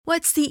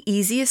What's the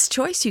easiest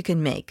choice you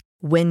can make?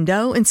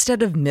 Window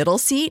instead of middle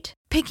seat?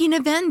 Picking a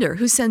vendor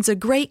who sends a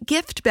great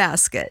gift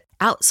basket?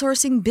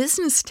 Outsourcing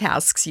business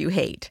tasks you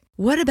hate?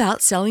 What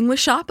about selling with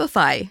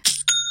Shopify?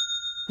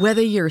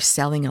 Whether you're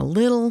selling a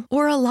little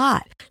or a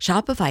lot,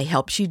 Shopify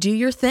helps you do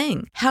your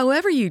thing,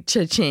 however you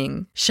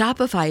cha-ching.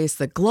 Shopify is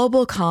the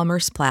global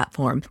commerce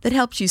platform that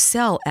helps you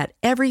sell at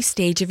every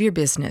stage of your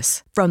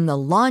business. From the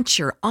launch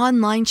your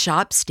online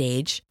shop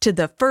stage to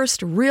the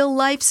first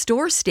real-life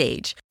store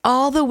stage,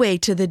 all the way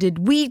to the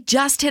did we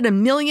just hit a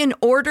million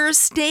orders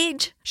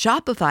stage.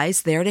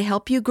 Shopify's there to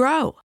help you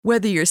grow.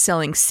 Whether you're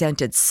selling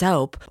scented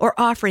soap or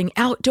offering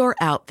outdoor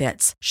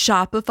outfits,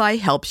 Shopify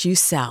helps you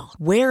sell.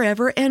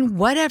 Wherever and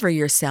whatever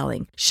you're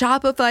selling,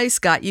 Shopify's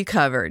got you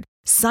covered.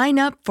 Sign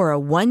up for a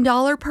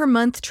 $1 per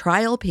month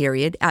trial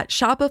period at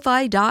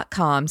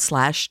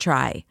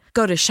shopify.com/try.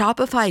 Go to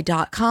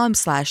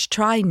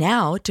shopify.com/try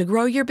now to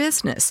grow your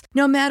business,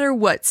 no matter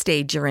what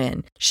stage you're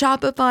in.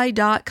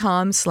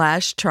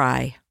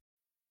 Shopify.com/try.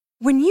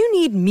 When you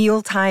need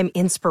mealtime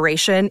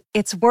inspiration,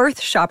 it's worth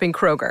shopping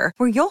Kroger,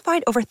 where you'll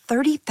find over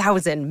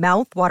 30,000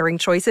 mouth-watering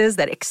choices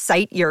that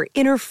excite your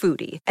inner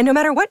foodie. And no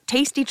matter what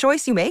tasty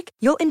choice you make,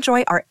 you'll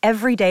enjoy our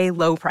everyday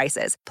low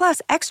prices,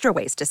 plus extra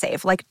ways to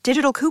save, like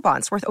digital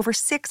coupons worth over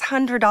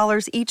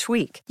 $600 each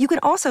week. You can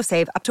also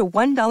save up to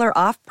 $1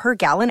 off per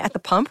gallon at the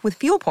pump with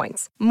fuel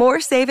points.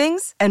 More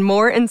savings and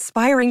more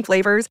inspiring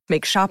flavors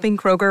make shopping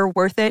Kroger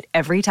worth it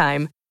every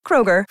time.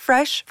 Kroger,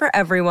 fresh for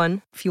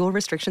everyone. Fuel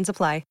restrictions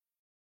apply.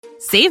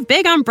 Save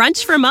big on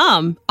brunch for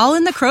mom, all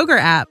in the Kroger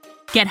app.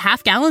 Get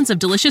half gallons of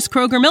delicious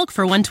Kroger milk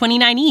for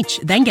 $1.29 each.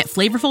 Then get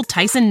flavorful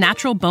Tyson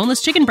natural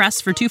boneless chicken breasts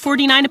for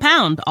 $2.49 a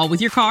pound, all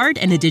with your card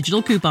and a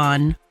digital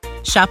coupon.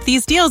 Shop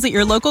these deals at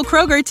your local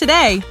Kroger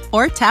today,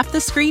 or tap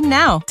the screen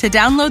now to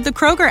download the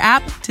Kroger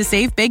app to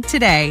save big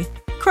today.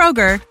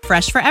 Kroger,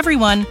 fresh for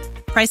everyone.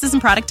 Prices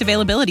and product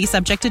availability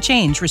subject to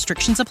change.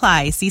 Restrictions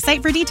apply. See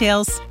site for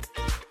details.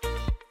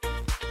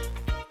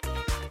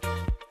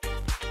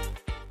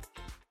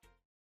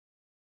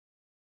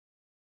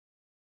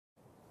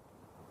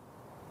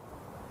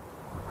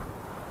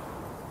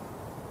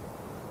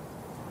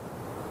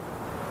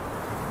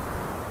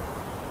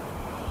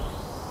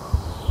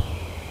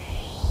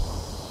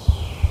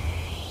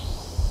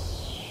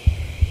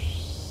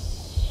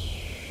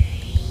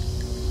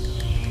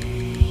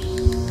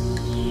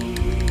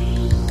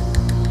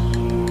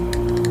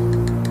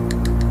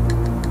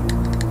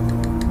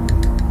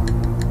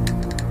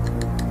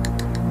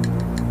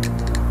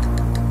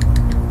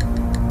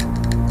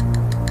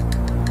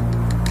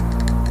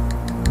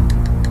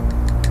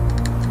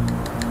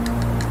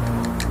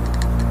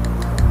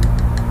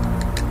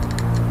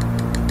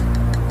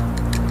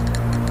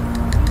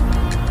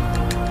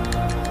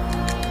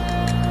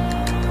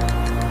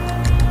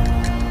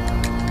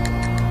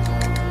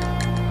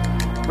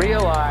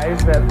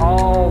 Realize that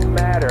all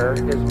matter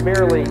is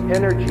merely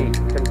energy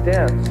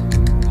condensed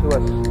to a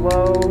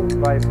slow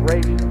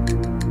vibration.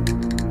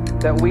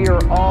 That we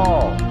are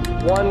all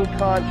one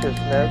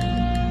consciousness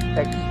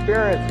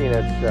experiencing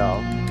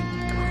itself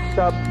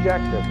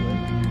subjectively.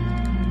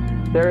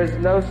 There is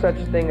no such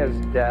thing as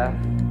death.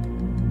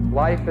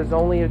 Life is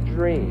only a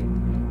dream,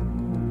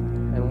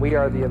 and we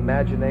are the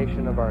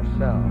imagination of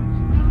ourselves.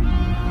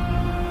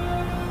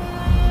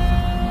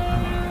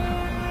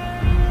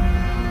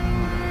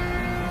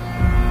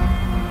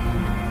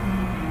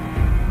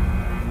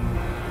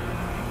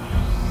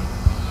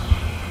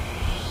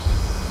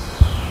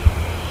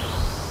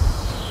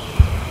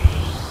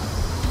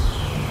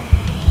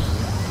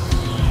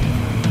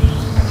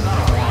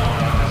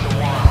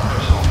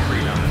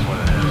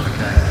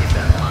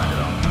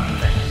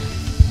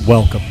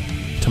 Welcome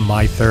to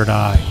My Third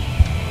Eye,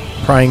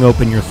 prying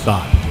open your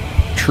thought,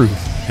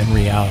 truth, and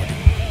reality,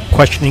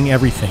 questioning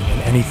everything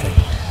and anything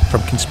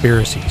from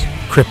conspiracies,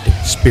 cryptid,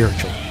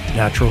 spiritual,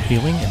 natural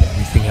healing, and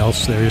everything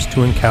else there is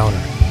to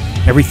encounter.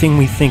 Everything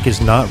we think is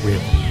not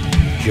real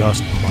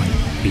just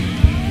might be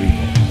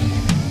real.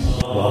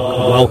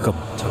 Welcome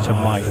to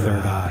My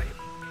Third Eye.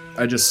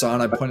 I just saw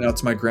it. I pointed out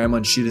to my grandma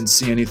and she didn't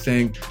see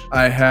anything.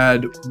 I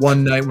had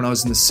one night when I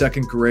was in the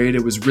second grade.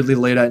 It was really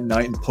late at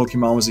night and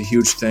Pokemon was a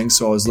huge thing.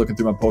 So I was looking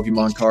through my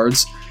Pokemon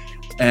cards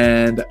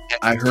and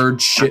I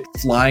heard shit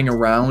flying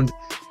around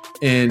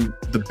in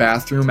the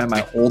bathroom at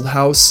my old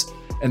house.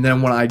 And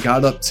then when I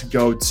got up to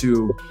go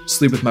to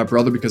sleep with my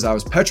brother because I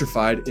was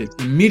petrified, it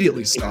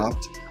immediately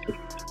stopped.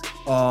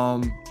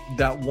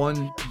 That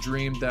one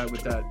dream that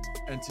with that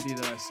entity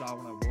that I saw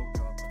when I woke up.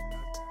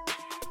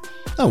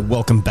 Oh,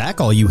 welcome back,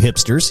 all you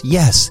hipsters.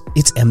 Yes,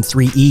 it's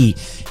M3E.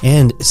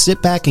 And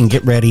sit back and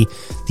get ready.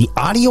 The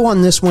audio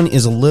on this one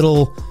is a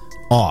little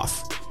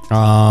off.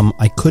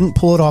 I couldn't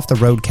pull it off the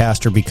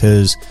Rodecaster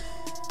because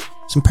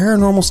some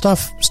paranormal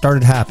stuff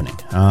started happening.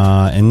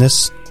 And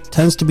this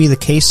tends to be the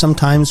case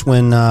sometimes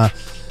when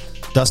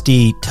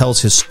Dusty tells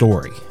his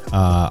story.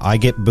 I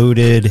get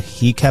booted.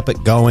 He kept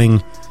it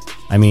going.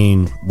 I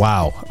mean,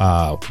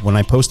 wow. When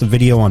I post a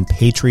video on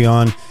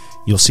Patreon,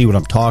 you'll see what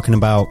I'm talking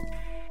about.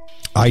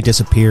 I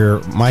disappear.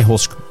 My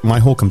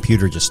whole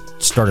computer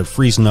just started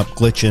freezing up,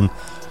 glitching,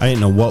 I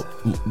didn't know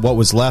what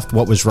was left,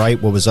 what was right,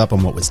 what was up,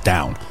 and what was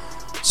down.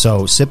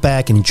 So sit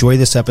back and enjoy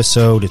this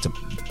episode. It's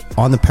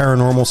on the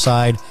paranormal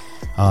side.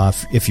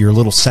 If you're a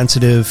little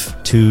sensitive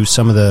to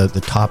some of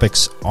the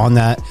topics on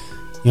that,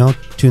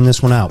 tune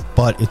this one out.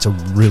 But it's a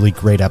really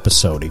great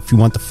episode. If you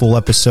want the full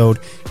episode,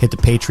 hit the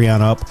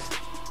Patreon up.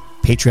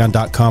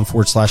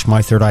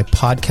 Patreon.com/My Third Eye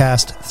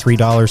Podcast.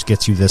 $3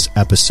 gets you this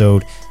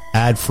episode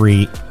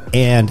ad-free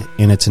and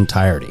in its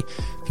entirety.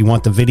 If you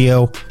want the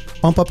video,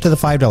 bump up to the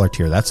 $5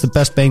 tier. That's the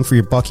best bang for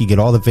your buck. You get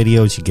all the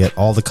videos, you get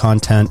all the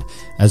content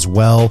as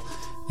well,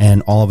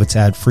 and all of it's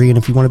ad-free. And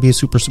if you want to be a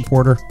super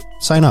supporter,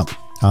 sign up.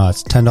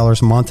 It's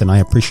 $10 a month, and I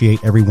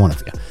appreciate every one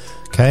of you.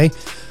 Okay?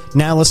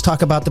 Now let's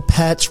talk about the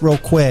pets real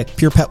quick.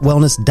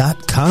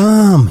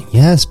 PurePetWellness.com.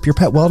 Yes,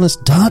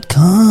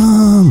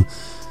 PurePetWellness.com.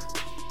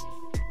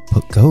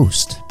 Put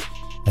Ghost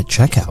at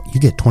checkout. You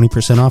get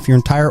 20% off your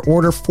entire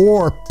order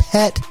for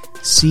pet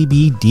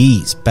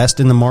CBDs. Best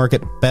in the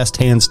market, best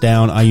hands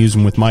down. I use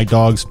them with my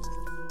dogs,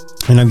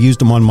 and I've used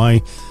them on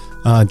my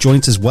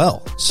joints as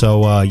well.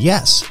 So,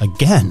 yes,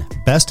 again,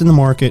 best in the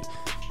market,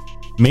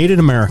 made in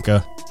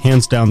America,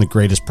 hands down the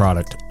greatest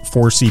product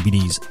for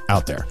CBDs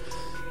out there.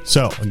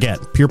 So, again,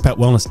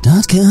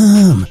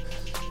 PurePetWellness.com.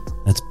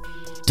 That's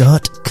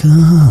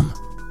 .com.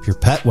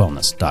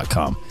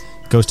 PurePetWellness.com.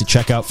 Goes to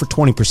checkout for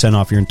 20%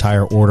 off your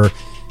entire order.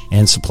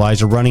 And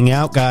supplies are running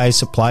out, guys.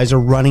 Supplies are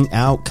running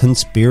out.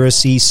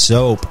 Conspiracy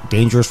Soap.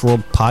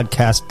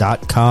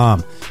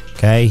 DangerousWorldPodcast.com.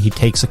 Okay? He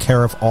takes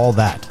care of all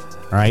that.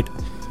 All right?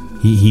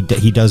 He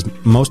does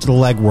most of the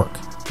legwork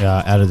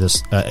out of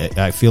this.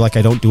 I feel like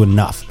I don't do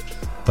enough.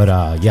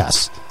 But,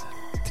 yes.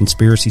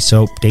 Conspiracy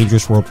Soap.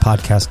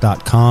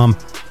 DangerousWorldPodcast.com.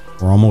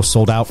 We're almost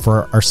sold out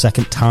for our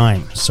second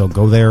time. So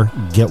go there.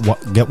 Get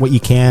what you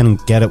can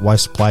and get it while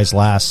supplies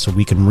last so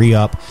we can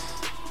re-up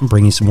and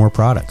bring you some more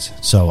products.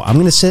 So I'm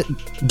going to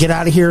get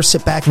out of here,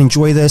 sit back and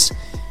enjoy this.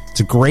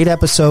 It's a great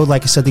episode.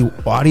 Like I said, the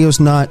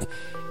audio's not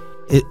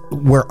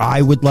where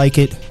I would like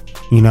it.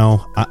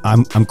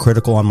 I'm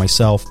critical on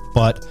myself,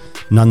 but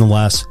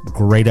nonetheless,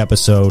 great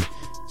episode,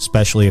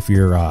 especially if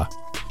you're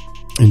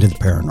into the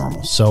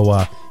paranormal.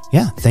 So,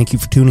 yeah, thank you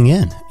for tuning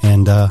in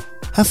and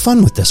have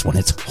fun with this one.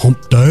 It's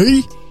hump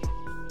day.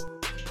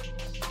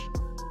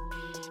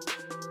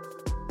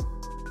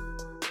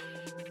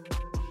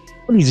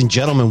 Ladies and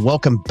gentlemen,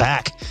 welcome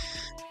back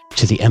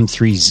to the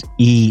M3's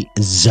E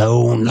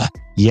Zone.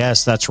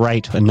 Yes, that's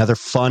right. Another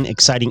fun,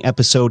 exciting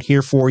episode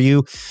here for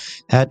you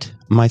at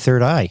My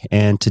Third Eye.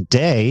 And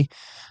today,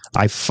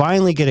 I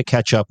finally get to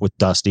catch up with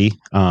Dusty.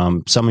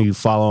 Some of you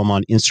follow him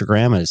on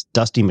Instagram as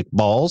Dusty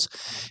McBalls,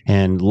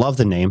 and love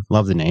the name.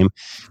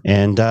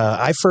 And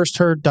I first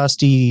heard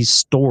Dusty's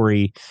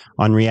story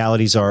on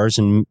Reality Czars,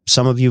 and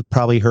some of you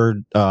probably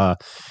heard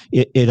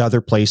it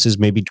other places,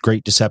 maybe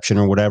Great Deception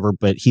or whatever,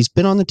 but he's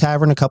been on the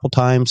tavern a couple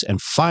times,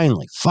 and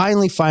finally,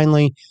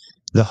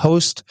 the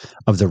host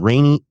of the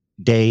Rainy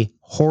Day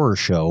Horror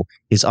Show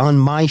is on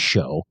my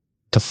show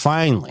to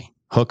finally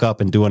hook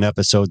up and do an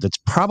episode that's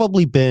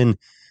probably been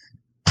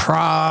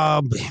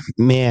probably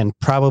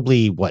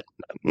what,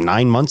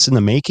 9 months in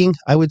the making,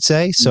 I would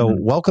say. So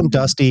welcome,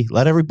 Dusty.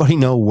 Let everybody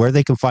know where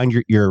they can find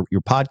your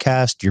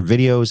podcast, your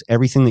videos,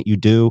 everything that you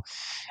do,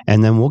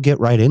 and then we'll get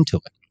right into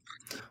it.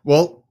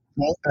 Well,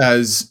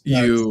 as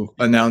you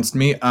announced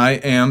me, I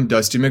am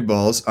Dusty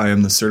McBalls. I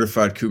am the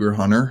certified cougar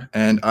hunter,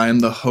 and I am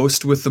the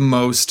host with the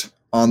most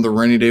on the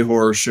Rainy Day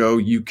Horror Show.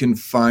 You can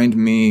find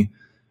me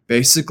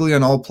basically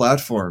on all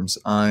platforms.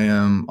 I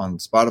am on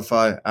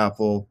Spotify,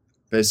 Apple,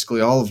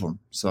 basically all of them.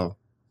 So,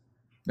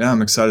 yeah,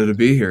 I'm excited to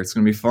be here. It's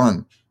going to be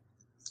fun.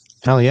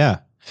 Hell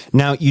yeah.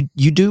 Now, you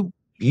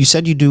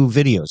said you do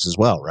videos as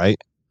well, right?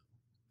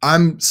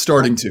 I'm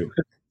starting to.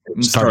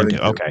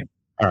 Okay.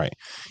 All right.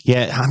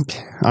 Yeah,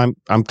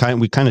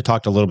 we kind of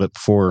talked a little bit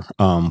before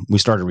we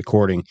started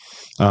recording.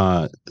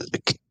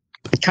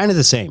 Kind of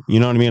the same. You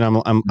know what I mean?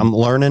 I'm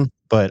learning,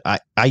 but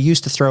I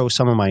used to throw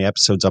some of my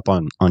episodes up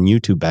on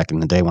YouTube back in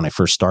the day when I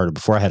first started,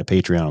 before I had a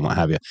Patreon and what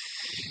have you.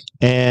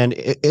 And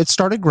it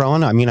started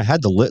growing. I mean, I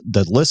had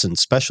the listen,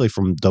 especially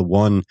from the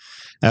one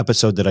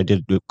episode that I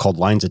did called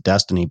Lines of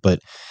Destiny. But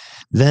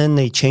then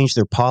they changed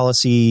their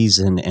policies,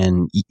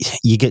 and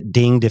you get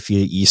dinged if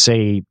you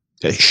say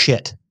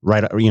shit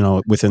right,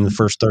 within the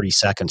first 30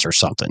 seconds or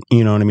something.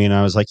 You know what I mean?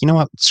 I was like, you know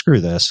what? Screw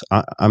this.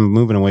 I'm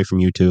moving away from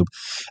YouTube,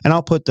 and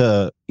I'll put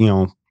the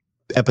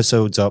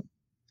episodes up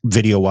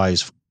video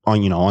wise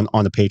on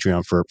the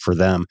Patreon for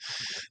them.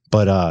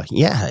 But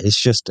yeah, it's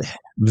just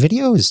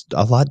video is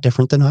a lot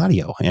different than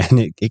audio,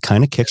 and it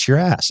kind of kicks your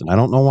ass, and I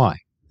don't know why.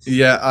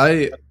 Yeah,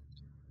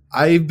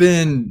 I've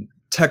been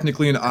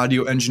technically an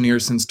audio engineer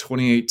since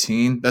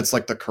 2018. That's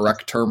like the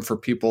correct term for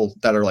people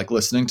that are like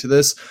listening to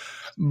this.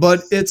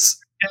 But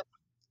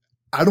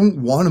I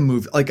don't want to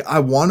move. Like, I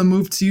want to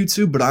move to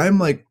YouTube, but I'm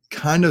like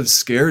kind of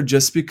scared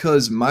just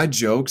because my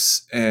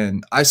jokes,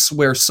 and I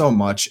swear so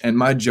much, and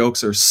my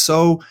jokes are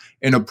so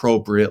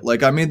inappropriate.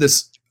 Like, I did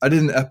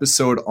an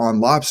episode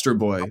on Lobster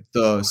Boy,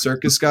 the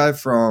circus guy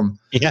from.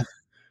 Yeah.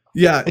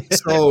 Yeah.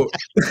 So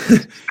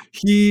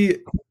he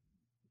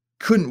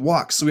couldn't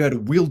walk, so he had a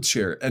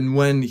wheelchair. And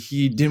when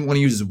he didn't want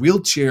to use his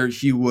wheelchair,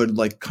 he would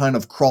like kind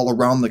of crawl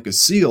around like a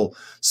seal.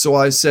 So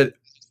I said,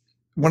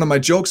 one of my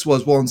jokes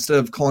was, well, instead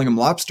of calling him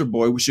Lobster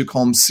Boy, we should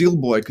call him Seal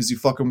Boy because he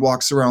fucking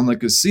walks around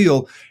like a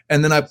seal.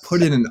 And then I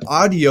put in an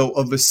audio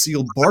of a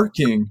seal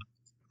barking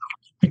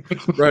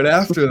right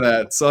after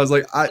that. So I was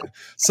like,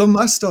 some of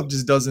my stuff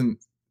just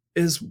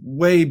is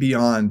way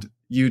beyond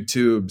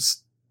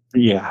YouTube's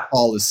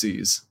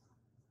policies.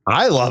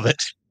 I love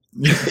it.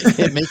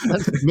 It makes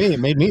sense to me. It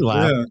made me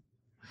laugh.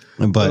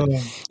 Yeah. But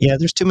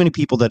there's too many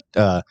people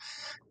that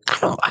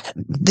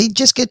they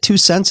just get too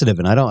sensitive,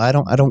 and I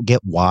don't get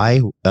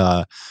why.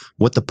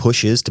 What the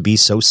push is to be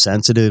so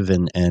sensitive,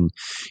 and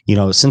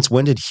since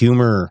when did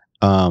humor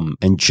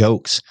and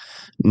jokes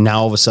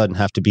now all of a sudden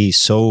have to be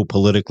so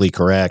politically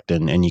correct,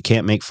 and you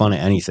can't make fun of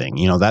anything?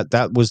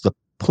 That was the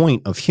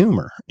point of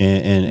humor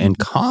and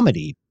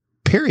comedy.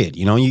 Period.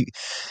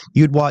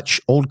 You'd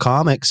watch old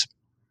comics,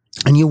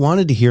 and you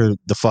wanted to hear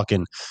the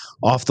fucking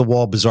off the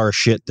wall bizarre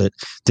shit that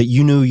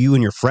you knew you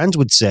and your friends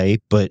would say,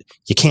 but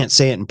you can't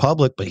say it in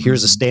public. But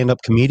here's a stand-up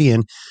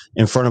comedian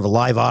in front of a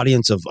live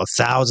audience of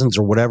thousands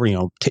or whatever,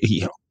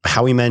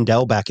 Howie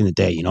Mandel back in the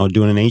day,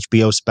 doing an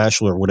HBO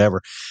special or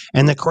whatever.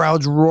 And the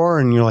crowd's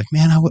roaring. And you're like,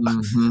 man,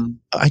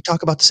 I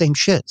talk about the same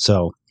shit.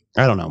 So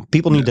I don't know.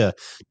 People need to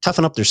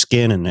toughen up their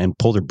skin and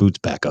pull their boots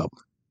back up.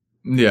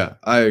 Yeah,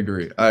 I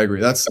agree.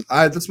 That's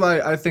why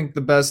I think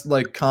the best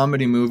like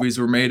comedy movies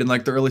were made in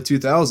like the early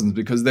 2000s,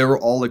 because they were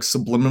all like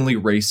subliminally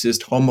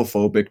racist,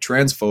 homophobic,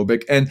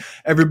 transphobic, and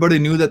everybody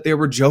knew that they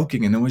were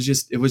joking, and it was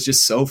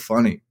just so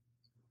funny.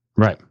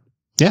 Right.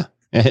 Yeah.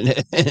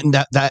 And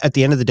that at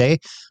the end of the day,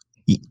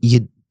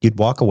 you'd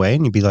walk away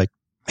and you'd be like,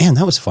 man,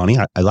 that was funny.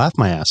 I laughed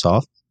my ass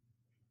off,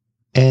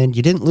 and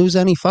you didn't lose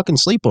any fucking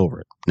sleep over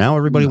it. Now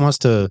everybody wants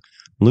to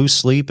lose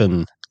sleep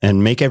and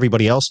make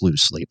everybody else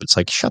lose sleep. It's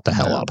like, shut the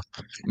hell up.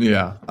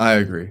 Yeah, I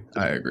agree.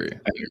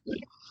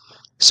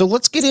 So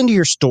let's get into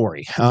your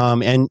story.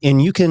 And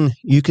you can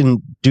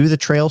do the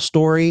trail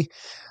story,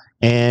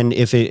 and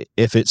if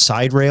it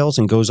side rails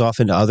and goes off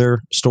into other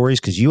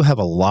stories, because you have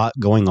a lot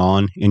going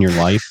on in your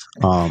life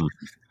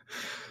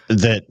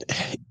that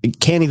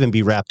it can't even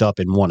be wrapped up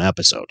in one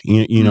episode.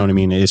 You know what I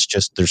mean? It's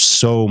just, there's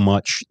so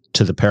much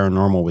to the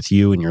paranormal with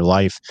you and your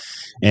life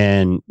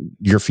and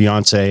your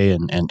fiance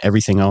and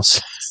everything else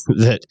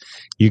that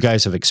you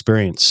guys have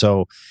experienced.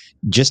 So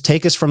just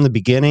take us from the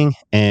beginning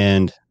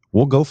and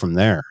we'll go from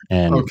there,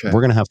 and we're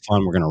going to have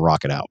fun. We're going to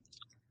rock it out.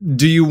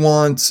 Do you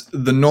want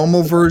the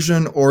normal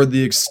version or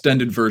the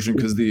extended version?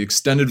 Because the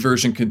extended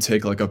version can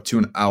take like up to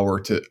an hour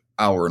to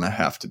hour and a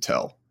half to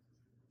tell.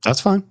 That's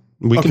fine.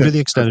 We can do the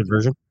extended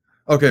version.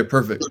 Okay,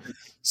 perfect.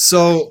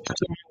 So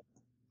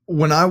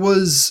when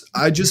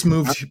I just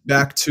moved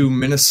back to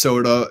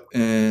Minnesota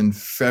in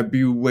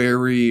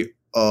February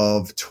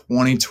of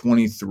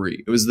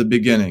 2023. It was the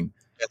beginning.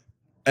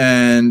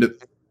 And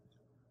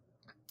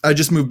I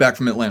just moved back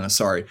from Atlanta,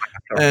 sorry.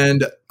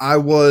 And I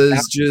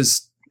was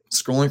just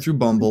scrolling through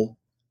Bumble,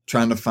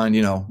 trying to find,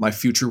 my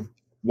future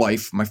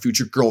wife, my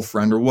future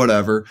girlfriend or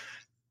whatever.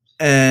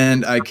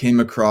 And I came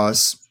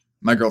across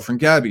my girlfriend,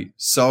 Gabby.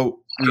 So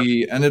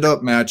we ended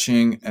up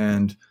matching,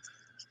 and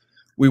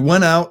we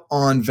went out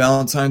on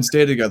Valentine's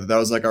Day together. That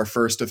was like our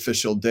first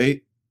official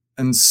date.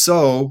 And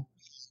so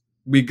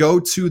we go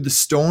to the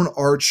Stone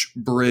Arch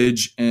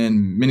Bridge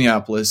in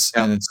Minneapolis,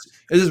 and it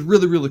is a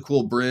really, really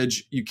cool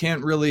bridge. You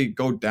can't really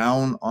go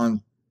down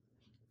on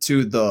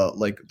to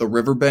the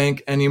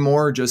riverbank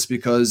anymore, just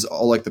because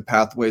all like the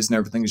pathways and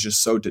everything is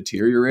just so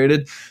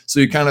deteriorated.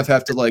 So you kind of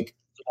have to like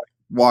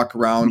walk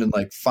around and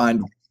like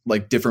find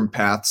like different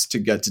paths to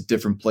get to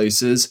different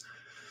places.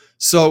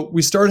 So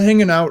we started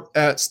hanging out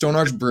at Stone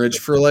Arch Bridge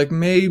for like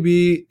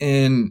maybe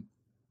an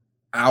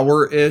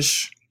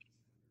hour-ish,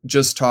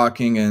 just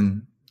talking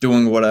and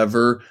doing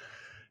whatever.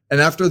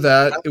 And after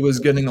that, it was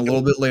getting a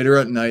little bit later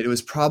at night. It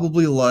was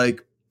probably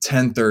like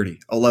 10:30,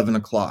 11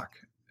 o'clock.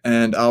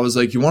 And I was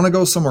like, you want to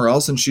go somewhere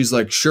else? And she's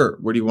like, sure.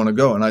 Where do you want to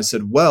go? And I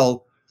said,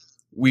 well,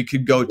 we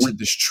could go to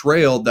this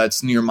trail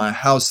that's near my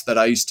house that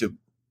I used to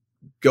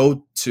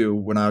go to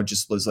when I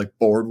just was like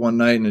bored one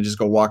night, and I just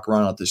go walk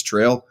around out this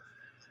trail.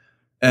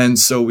 And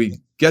so we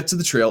get to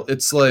the trail.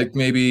 It's like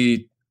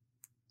maybe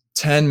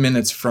 10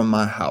 minutes from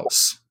my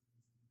house.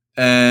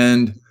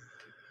 And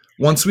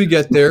once we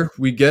get there,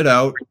 we get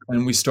out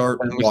and we start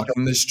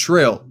walking this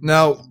trail.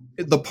 Now,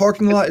 the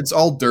parking lot, it's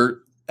all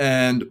dirt,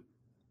 and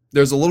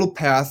there's a little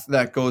path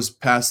that goes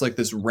past like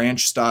this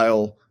ranch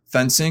style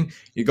fencing.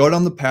 You go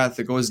down the path,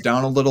 it goes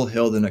down a little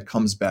hill, then it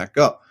comes back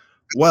up.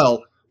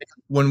 Well,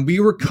 when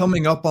we were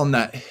coming up on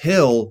that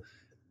hill,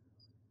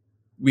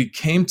 we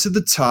came to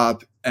the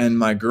top, and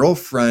my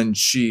girlfriend,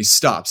 she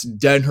stops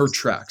dead in her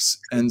tracks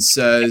and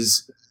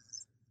says,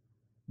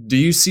 do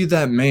you see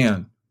that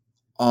man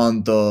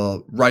on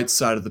the right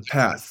side of the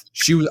path?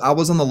 I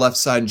was on the left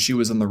side and she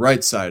was on the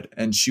right side.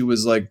 And she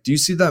was like, do you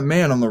see that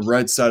man on the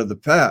right side of the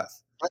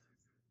path?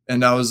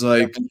 And I was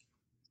like,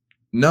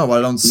 no,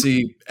 I don't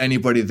see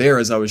anybody there,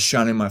 as I was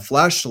shining my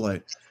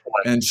flashlight.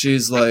 And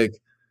she's like,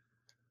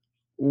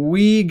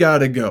 we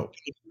gotta go.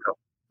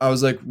 I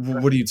was like,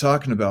 what are you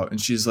talking about?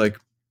 And she's like,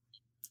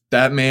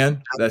 that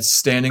man that's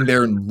standing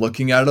there and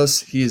looking at us,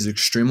 he is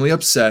extremely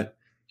upset.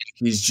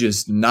 He's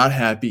just not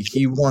happy.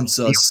 He wants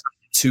us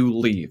to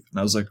leave. And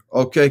I was like,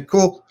 okay,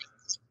 cool.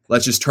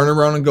 Let's just turn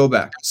around and go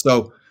back.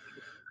 So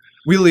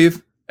we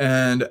leave.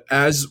 And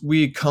as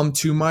we come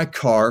to my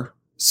car,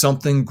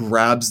 something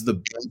grabs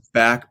the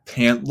back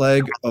pant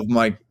leg of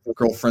my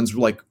girlfriend's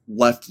like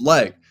left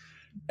leg.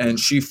 And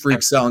she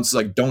freaks out and she's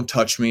like, don't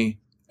touch me.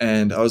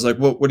 And I was like,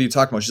 what are you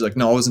talking about? She's like,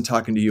 no, I wasn't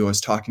talking to you. I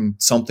was talking,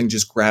 something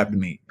just grabbed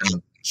me.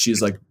 And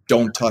she's like,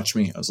 don't touch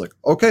me. I was like,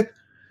 okay,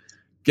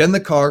 get in the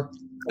car.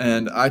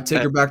 And I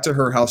take her back to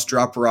her house,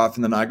 drop her off.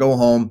 And then I go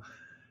home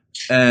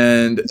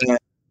and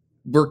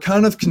we're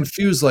kind of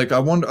confused. Like I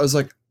was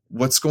like,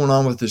 what's going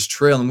on with this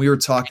trail? And we were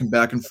talking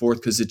back and forth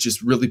because it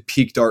just really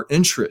piqued our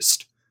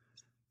interest.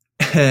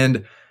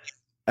 And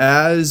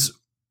as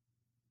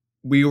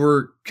we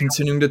were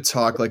continuing to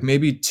talk, like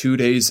maybe 2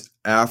 days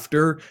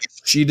after,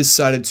 she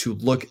decided to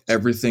look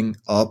everything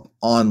up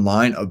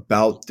online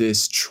about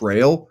this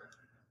trail.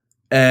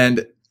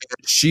 And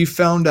she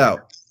found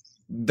out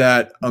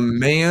that a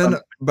man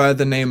by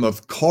the name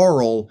of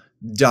Carl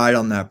died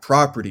on that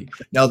property.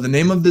 Now, the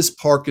name of this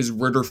park is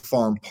Ritter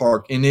Farm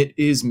Park, and it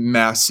is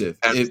massive.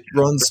 It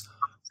runs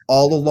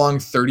all along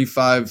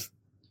 35W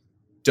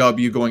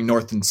going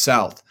north and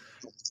south.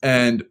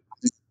 And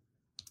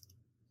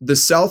the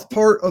south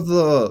part of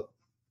the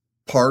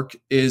park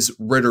is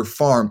Ritter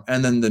Farm,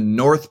 and then the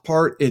north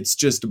part, it's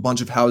just a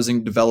bunch of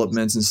housing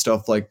developments and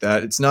stuff like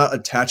that. It's not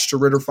attached to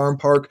Ritter Farm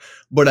Park,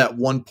 but at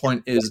one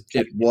point it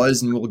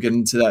was, and we'll get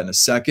into that in a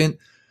second.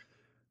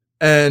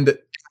 And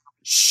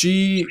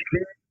she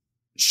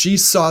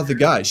saw the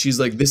guy. She's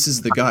like, this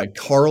is the guy.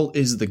 Carl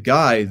is the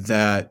guy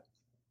that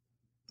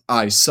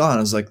I saw. And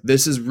I was like,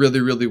 this is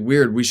really, really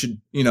weird. We should,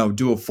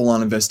 do a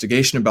full-on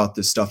investigation about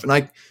this stuff. And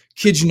I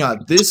kid you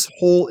not, this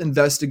whole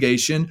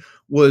investigation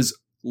was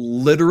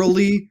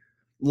literally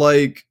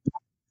like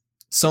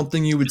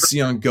something you would see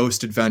on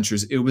Ghost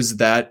Adventures. It was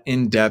that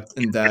in-depth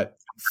and that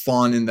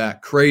fun and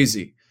that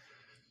crazy.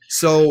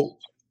 So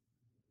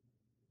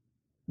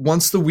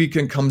once the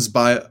weekend comes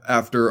by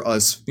after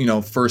us,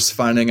 first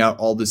finding out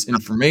all this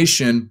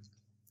information,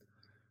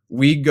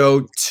 we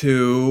go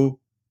to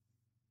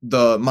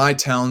my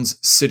town's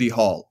city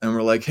hall and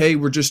we're like, hey,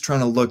 we're just trying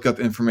to look up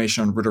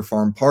information on Ritter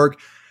Farm Park.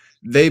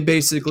 They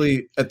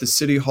basically, at the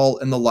city hall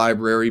and the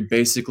library,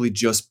 basically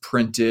just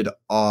printed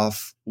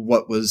off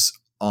what was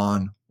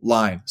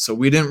online. So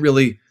we didn't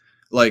really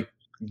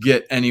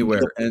get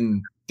anywhere.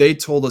 And they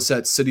told us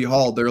at city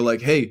hall, they're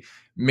like, hey,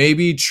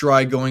 maybe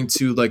try going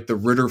to the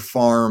Ritter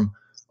Farm,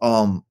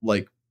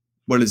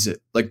 what is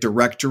it?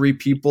 Directory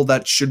people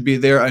that should be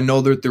there. I know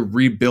that they're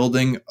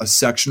rebuilding a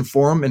section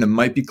for them and it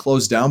might be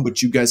closed down,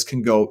 but you guys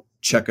can go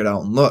check it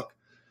out and look.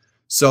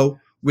 So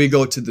we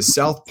go to the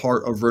south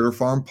part of Ritter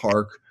Farm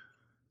Park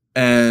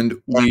and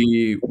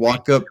we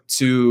walk up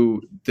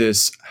to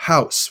this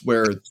house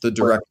where the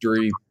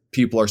directory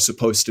people are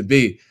supposed to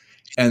be.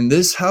 And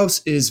this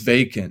house is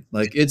vacant.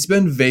 It's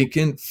been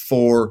vacant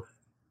forever.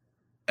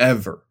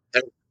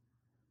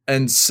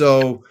 And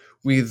so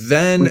we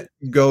then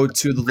go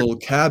to the little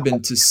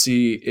cabin to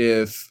see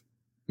if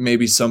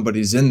maybe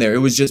somebody's in there. It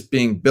was just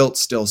being built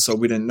still, so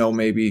we didn't know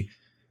maybe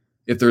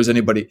if there was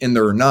anybody in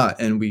there or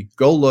not. And we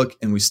go look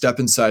and we step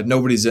inside.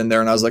 Nobody's in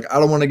there. And I was like, I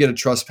don't want to get a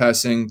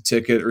trespassing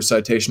ticket or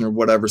citation or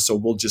whatever, so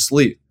we'll just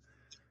leave.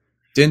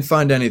 Didn't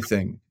find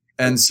anything.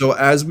 And so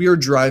as we are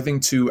driving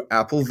to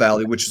Apple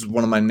Valley, which is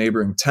one of my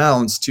neighboring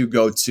towns, to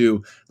go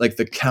to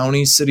the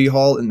county city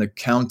hall and the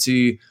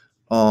county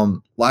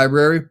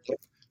library,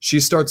 she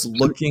starts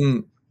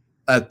looking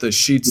at the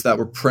sheets that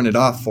were printed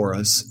off for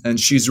us, and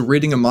she's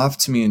reading them off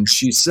to me, and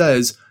she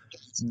says,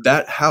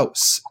 that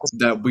house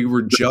that we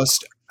were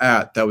just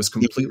at, that was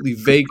completely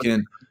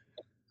vacant,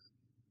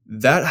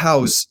 that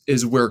house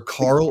is where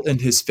Carl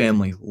and his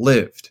family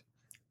lived.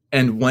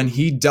 And when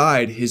he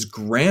died, his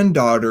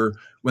granddaughter,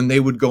 when they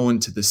would go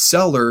into the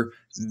cellar,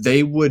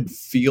 they would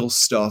feel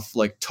stuff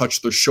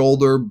touch their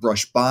shoulder,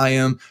 brush by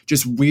him,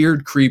 just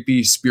weird,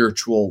 creepy,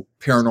 spiritual,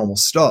 paranormal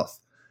stuff.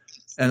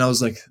 And I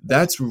was like,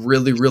 that's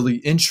really, really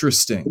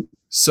interesting.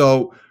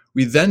 So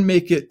we then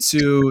make it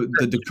to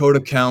the Dakota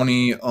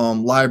County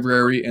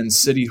Library and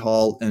City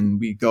Hall, and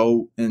we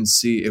go and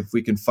see if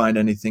we can find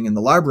anything in the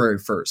library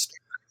first.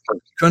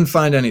 Couldn't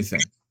find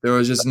anything. There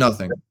was just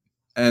nothing.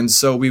 And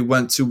so we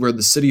went to where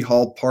the City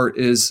Hall part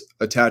is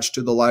attached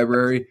to the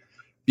library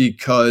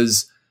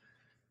because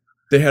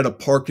they had a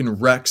Park and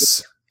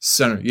Recs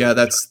center. Yeah,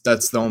 that's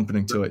the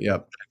opening to it.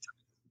 Yep.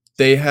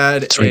 They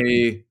had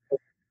a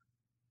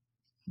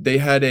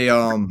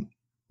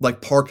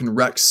Park and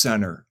Rec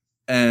center,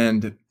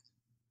 and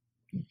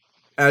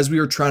as we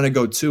were trying to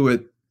go to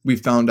it, we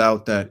found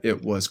out that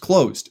it was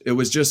closed. It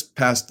was just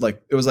past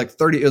it was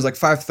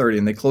 5:30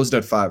 and they closed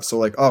at 5.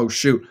 So oh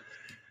shoot.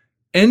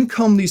 In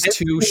come these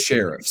two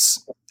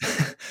sheriffs.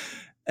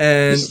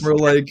 And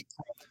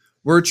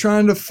we're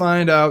trying to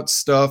find out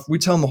stuff. We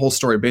tell them the whole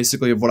story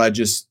basically of what I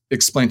just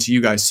explained to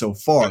you guys so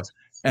far.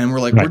 And we're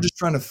like, Right. we're just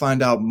trying to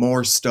find out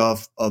more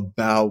stuff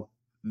about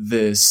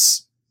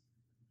this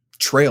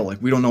trail.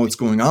 Like, we don't know what's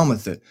going on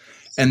with it.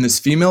 And this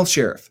female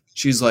sheriff,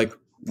 she's like,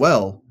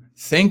 well,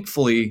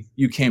 thankfully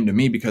you came to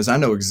me because I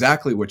know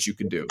exactly what you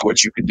could do.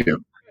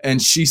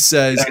 And she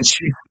says,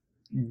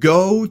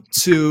 go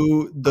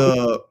to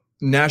the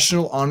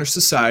National Honor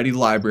Society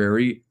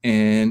library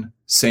in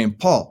St.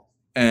 Paul.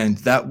 And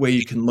that way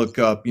you can look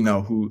up,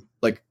 who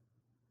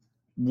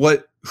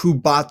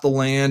bought the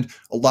land,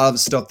 a lot of the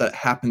stuff that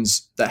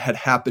had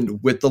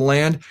happened with the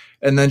land.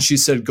 And then she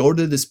said, go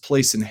to this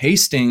place in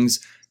Hastings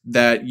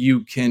that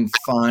you can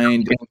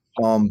find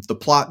the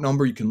plot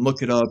number. You can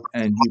look it up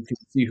and you can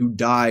see who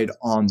died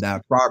on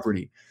that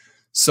property.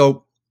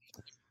 So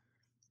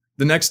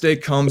the next day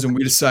comes and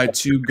we decide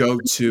to go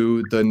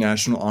to the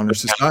National Honor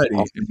Society,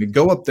 and we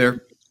go up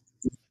there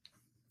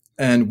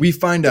and we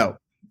find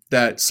out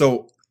that,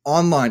 so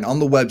online on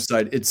the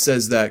website, it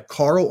says that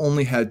Carl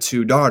only had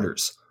 2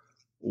 daughters.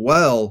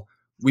 Well,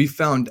 we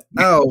found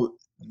out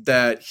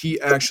that he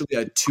actually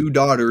had 2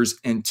 daughters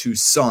and 2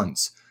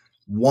 sons.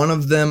 One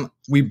of them,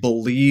 we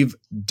believe,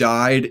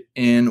 died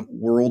in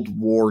World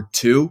War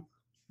II.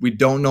 We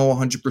don't know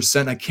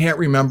 100%. I can't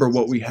remember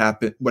what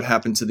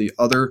happened to the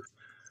other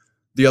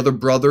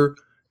brother.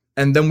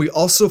 And then we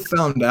also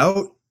found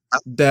out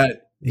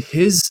that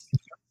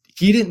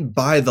he didn't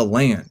buy the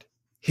land.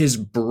 His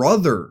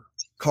brother,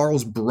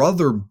 Carl's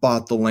brother,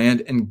 bought the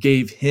land and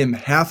gave him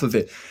half of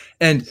it.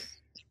 And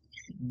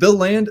the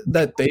land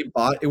that they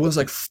bought, it was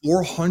like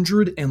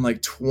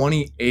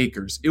 420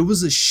 acres. It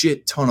was a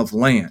shit ton of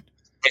land.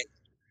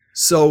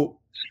 So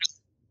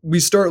we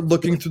start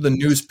looking through the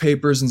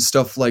newspapers and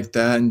stuff like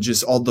that, and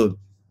just all the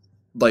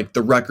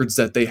records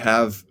that they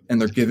have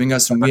and they're giving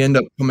us, and we end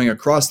up coming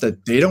across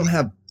that they don't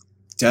have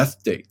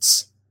death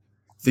dates.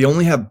 They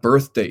only have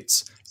birth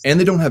dates, and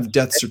they don't have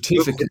death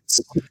certificates.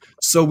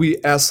 So we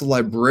asked the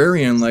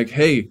librarian, like,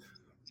 hey,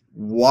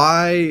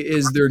 why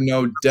is there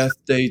no death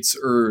dates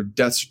or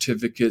death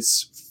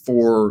certificates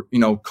for,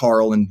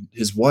 Carl and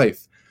his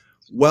wife?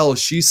 Well,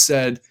 she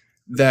said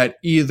that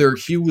either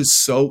he was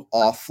so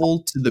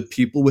awful to the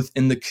people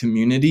within the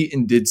community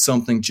and did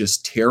something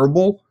just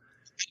terrible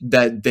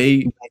that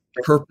they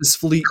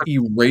purposefully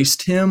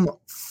erased him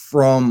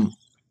from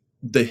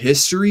the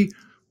history,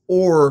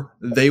 or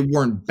they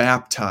weren't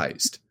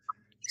baptized.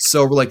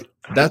 So we're like,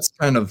 that's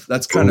kind of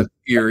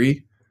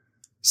eerie.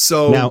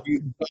 So now,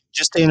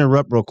 just to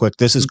interrupt real quick,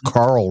 this is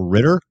Carl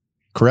Ritter,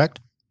 correct?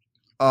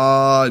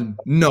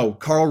 No,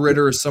 Carl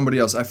Ritter is somebody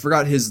else. I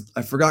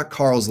forgot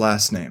Carl's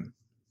last name.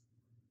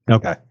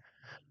 Okay.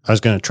 I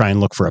was going to try and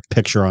look for a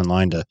picture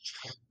online to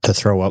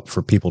throw up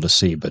for people to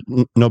see, but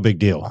no big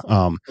deal.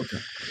 Okay.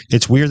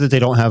 It's weird that they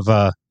don't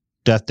have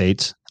death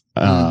dates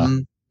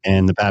and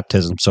the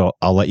baptism, so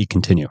I'll let you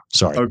continue.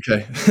 Sorry.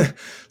 Okay.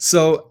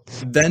 So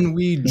then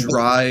we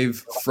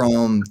drive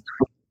from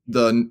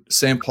the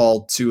St.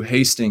 Paul to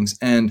Hastings,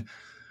 and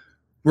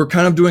we're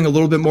kind of doing a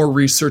little bit more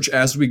research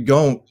as we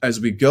go,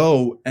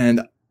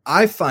 and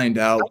I find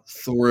out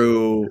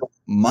through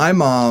my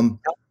mom,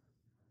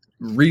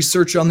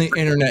 research on the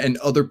internet, and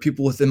other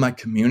people within my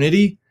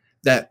community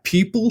that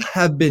people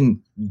have been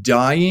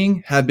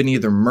dying, have been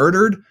either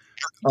murdered,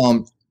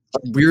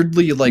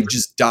 weirdly,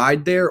 just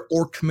died there,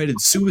 or committed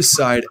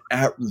suicide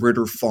at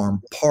Ritter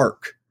Farm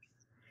Park.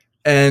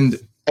 And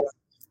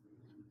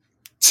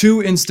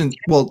two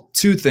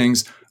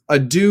things. A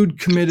dude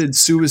committed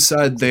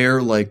suicide there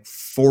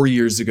 4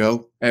 years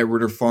ago at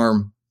Ritter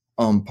Farm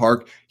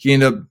Park. He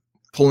ended up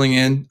pulling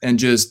in and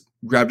just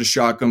grabbed a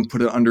shotgun,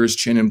 put it under his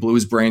chin, and blew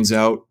his brains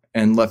out,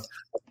 and left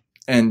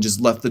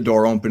the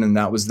door open, and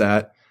that was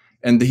that.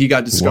 And he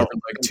got discovered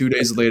 2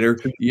 days later.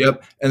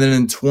 Yep. And then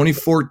in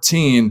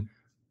 2014,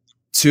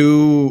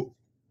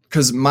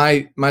 because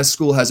my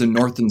school has a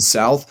north and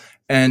south,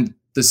 and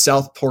the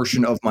south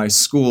portion of my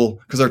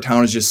school, because our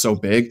town is just so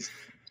big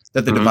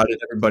that they divided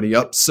everybody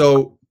up.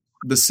 So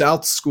the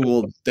south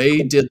school,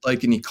 they did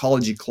an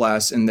ecology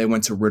class, and they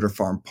went to Ritter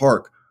Farm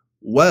Park.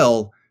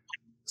 Well,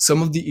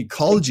 some of the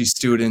ecology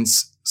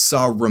students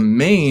saw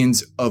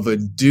remains of a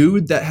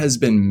dude that has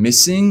been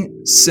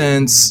missing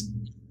since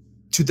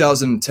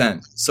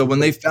 2010. So when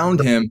they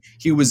found him,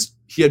 he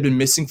had been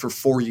missing for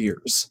 4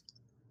 years.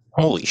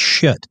 Holy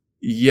shit.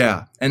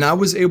 Yeah. And I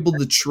was able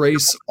to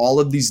trace all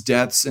of these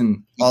deaths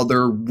and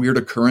other weird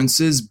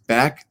occurrences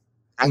back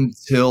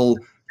until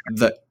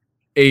the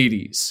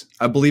 80s.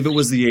 I believe it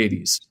was the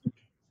 80s.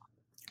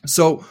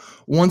 So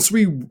once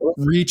we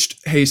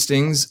reached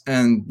Hastings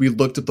and we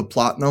looked at the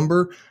plot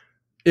number,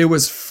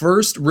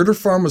 Ritter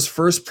Farm was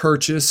first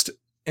purchased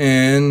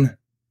in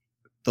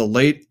the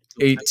late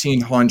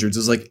 1800s. It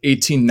was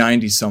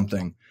 1890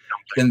 something.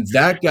 And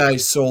that guy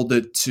sold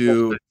it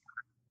to,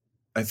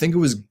 I think it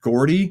was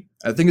Gordy.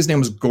 I think his name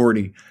was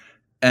Gordy,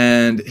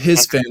 and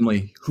his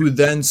family, who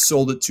then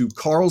sold it to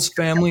Carl's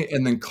family,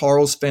 and then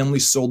Carl's family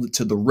sold it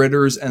to the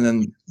Ritters, and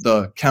then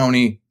the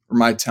county, or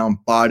my town,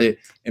 bought it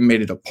and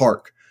made it a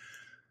park.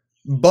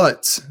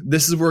 But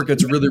this is where it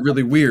gets really,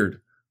 really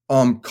weird.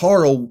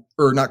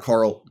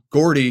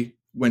 Gordy,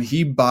 when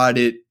he bought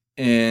it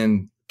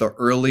in the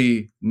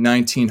early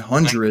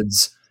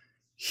 1900s.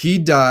 He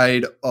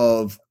died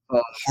of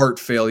heart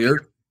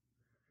failure.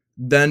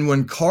 Then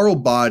when Carl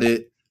bought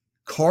it,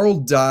 Carl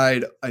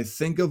died, I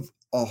think, of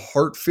a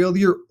heart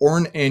failure or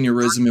an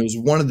aneurysm. It was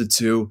one of the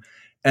two.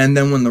 And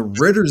then when the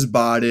Ritters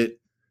bought it,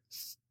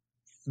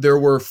 there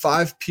were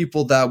 5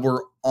 people that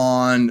were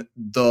on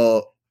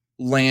the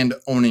land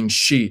owning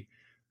sheet.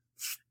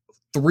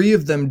 3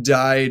 of them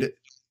died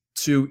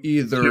to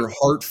either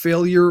heart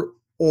failure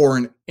or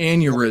an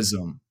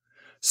aneurysm.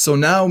 So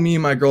now me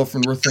and my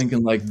girlfriend, we're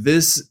thinking like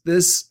this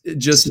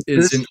just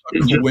isn't a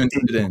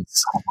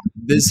coincidence.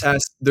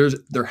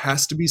 There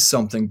has to be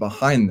something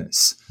behind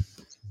this.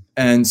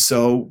 And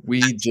so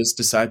we just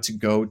decided to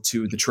go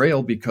to the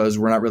trail because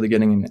we're not really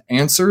getting any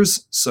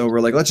answers. So we're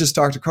like, let's just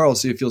talk to Carl,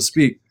 see if he'll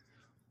speak.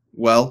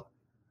 Well,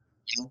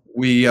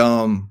 we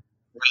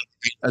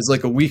as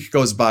like a week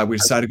goes by, we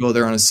decide to go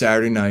there on a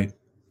Saturday night,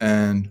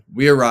 and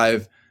we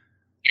arrive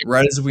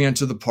right as we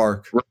enter the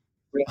park.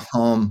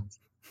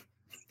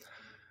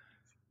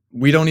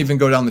 We don't even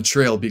go down the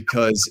trail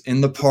because in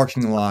the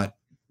parking lot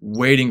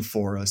waiting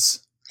for us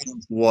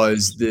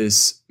was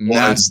this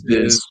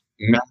massive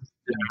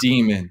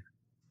demon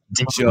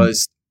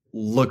just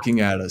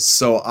looking at us.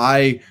 So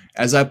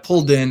as I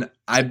pulled in,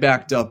 I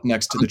backed up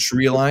next to the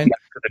tree line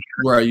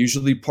where I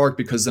usually park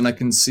because then I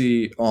can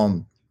see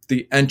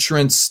the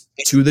entrance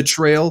to the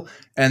trail,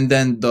 and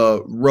then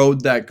the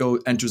road that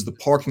enters the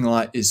parking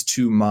lot is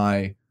to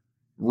my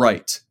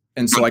right.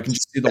 And so I can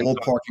just see the whole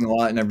parking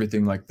lot and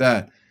everything like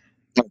that.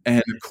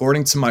 And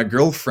according to my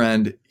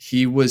girlfriend,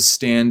 he was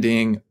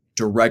standing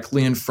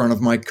directly in front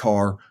of my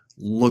car,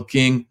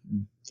 looking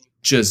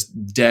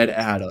just dead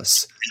at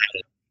us.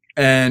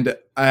 And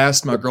I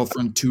asked my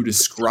girlfriend to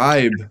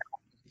describe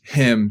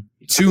him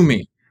to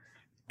me.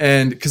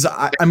 And because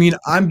I'm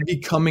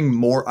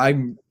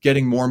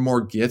getting more and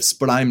more gifts,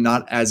 but I'm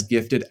not as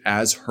gifted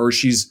as her.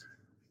 She's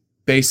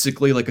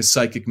basically like a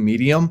psychic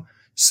medium.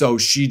 So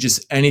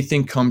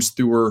anything comes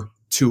to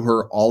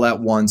her all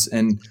at once.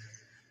 And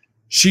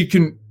she's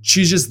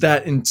just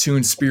that in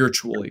tune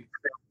spiritually.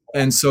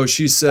 And so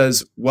she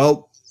says,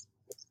 well,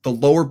 the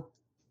lower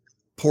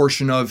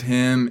portion of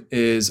him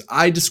is,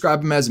 I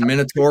describe him as a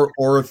minotaur,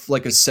 or if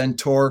like a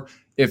centaur,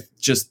 if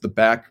just the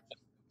back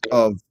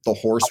of the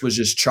horse was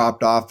just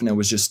chopped off and it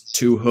was just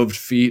 2 hooved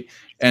feet,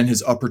 and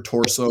his upper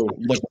torso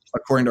looked,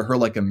 according to her,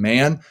 like a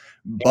man,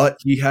 but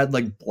he had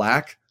like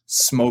black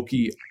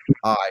smoky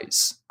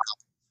eyes.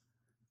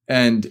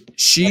 And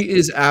she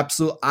is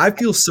I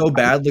feel so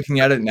bad looking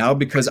at it now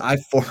because I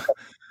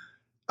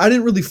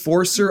didn't really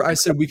force her. I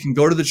said, we can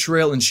go to the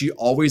trail, and she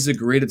always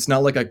agreed. It's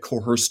not like I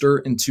coerced her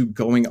into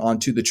going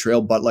onto the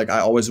trail, but like I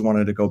always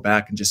wanted to go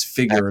back and just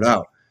figure it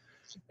out.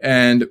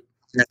 And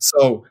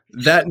so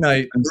that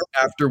night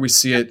after we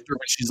see it,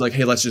 she's like,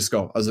 hey, let's just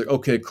go. I was like,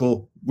 okay,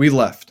 cool. We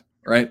left.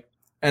 Right.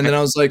 And then I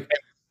was like,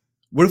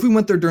 what if we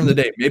went there during the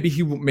day?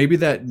 Maybe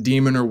that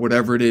demon or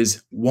whatever it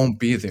is won't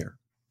be there.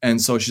 And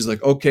so she's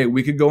like, okay,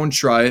 we could go and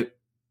try it.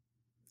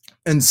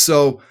 And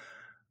so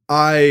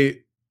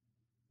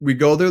we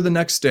go there the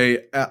next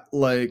day at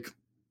like,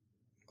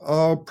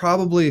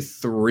 probably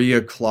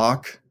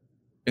 3:00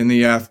 in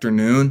the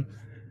afternoon.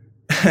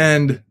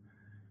 And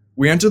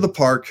we enter the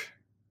park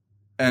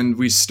and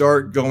we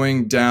start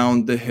going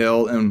down the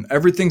hill, and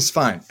everything's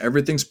fine.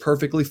 Everything's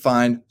perfectly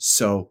fine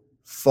so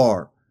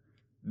far.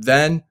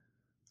 Then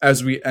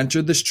as we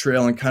entered this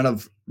trail and kind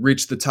of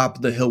reached the top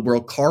of the hill where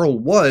Carl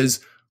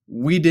was,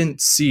 we didn't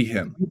see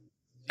him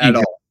at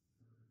all.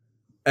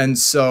 And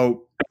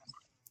so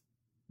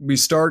we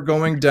start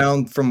going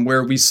down from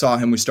where we saw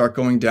him. We start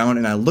going down,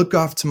 and I look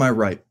off to my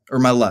right or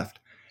my left,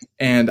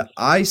 and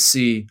I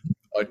see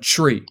a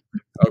tree.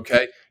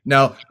 Okay.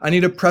 Now I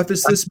need to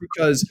preface this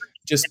because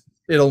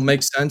it'll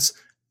make sense.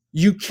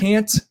 You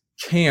can't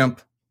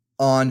camp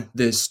on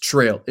this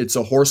trail. It's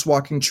a horse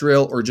walking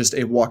trail, or just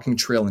a walking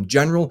trail in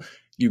general.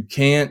 You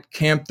can't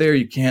camp there.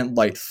 You can't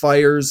light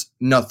fires,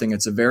 nothing.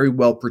 It's a very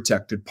well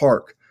protected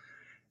park.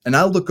 And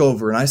I look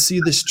over and I see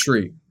this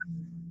tree,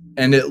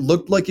 and it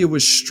looked like it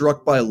was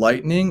struck by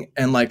lightning,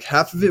 and like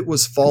half of it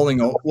was falling.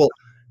 Well,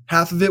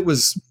 half of it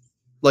was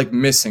like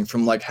missing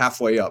from like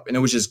halfway up, and it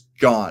was just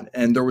gone.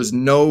 And there was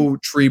no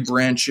tree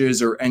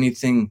branches or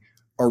anything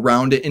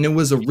around it. And it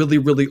was a really,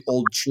 really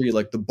old tree.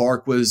 Like the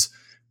bark was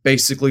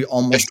basically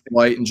almost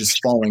white and just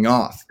falling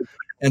off.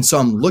 And so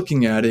I'm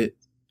looking at it,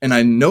 and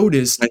I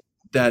noticed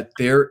that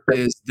there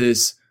is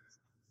this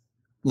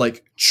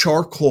like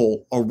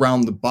charcoal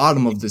around the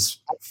bottom of this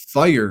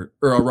fire,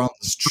 or around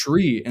this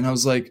tree. And I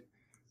was like,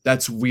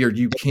 that's weird.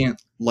 You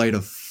can't light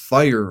a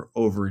fire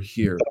over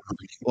here.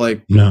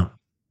 Like, no.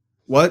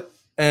 What?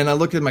 And I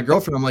look at my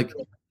girlfriend, I'm like,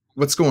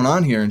 what's going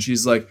on here? And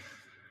she's like,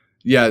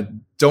 yeah,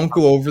 don't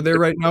go over there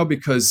right now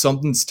because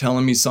something's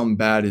telling me something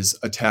bad is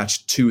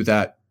attached to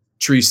that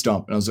tree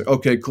stump. And I was like,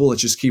 okay, cool.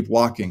 Let's just keep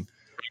walking.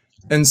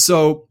 And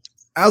so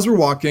as we're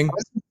walking,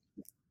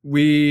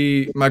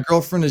 my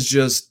girlfriend is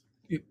just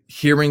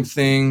hearing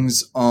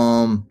things,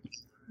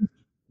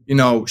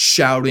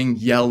 shouting,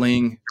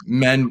 yelling,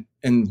 men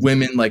and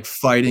women like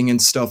fighting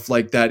and stuff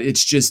like that.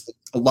 It's just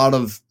a lot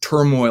of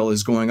turmoil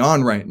is going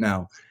on right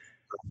now.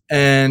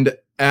 And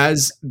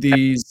as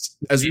we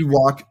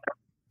walk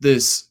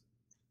these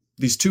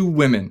two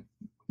women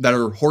that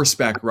are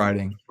horseback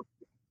riding,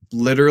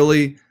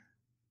 literally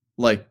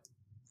like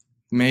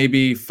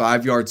maybe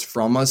 5 yards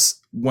from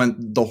us, when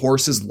the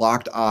horses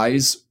locked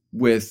eyes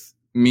with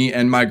me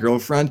and my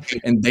girlfriend,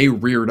 and they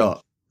reared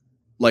up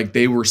like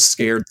they were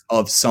scared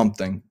of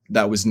something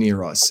that was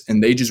near us,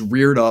 and they just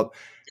reared up,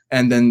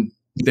 and then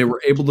they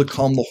were able to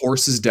calm the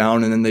horses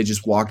down, and then they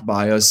just walked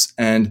by us.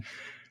 And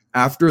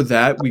after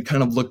that, we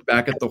kind of looked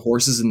back at the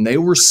horses, and they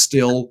were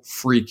still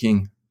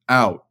freaking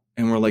out,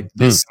 and we're like,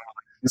 this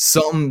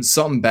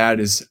something bad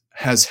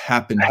has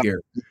happened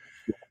here.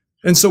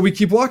 And so we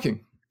keep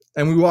walking,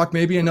 and we walk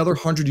maybe another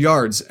 100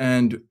 yards.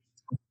 And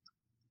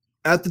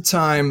at the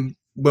time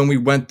when we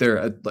went there,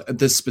 at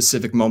this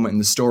specific moment in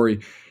the story,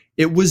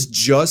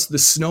 the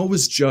snow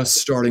was just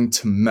starting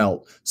to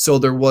melt. So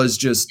the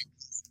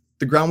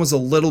ground was a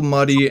little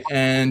muddy.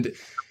 And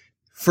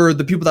for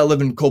the people that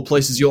live in cold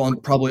places, you'll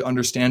probably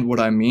understand what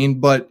I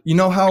mean. But you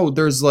know how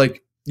there's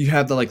you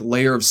have the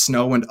layer of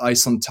snow and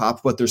ice on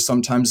top, but there's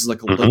sometimes a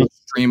little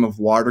stream of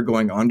water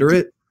going under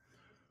it.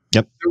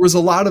 Yep. There was a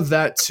lot of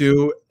that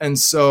too. And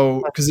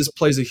so, because this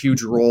plays a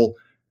huge role.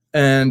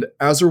 And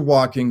as we're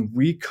walking,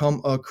 we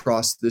come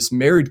across this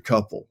married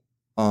couple.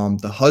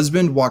 The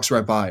husband walks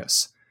right by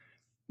us.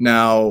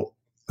 Now,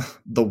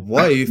 the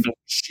wife,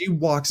 she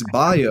walks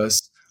by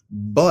us,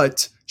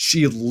 but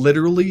she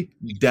literally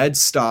dead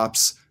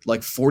stops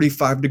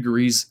 45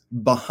 degrees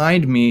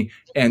behind me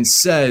and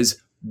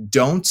says,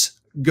 "Don't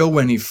go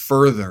any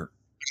further."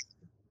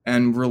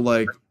 And we're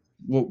like,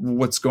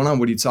 what's going on?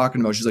 What are you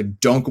talking about? She's like,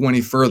 "Don't go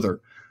any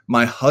further."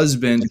 My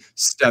husband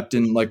stepped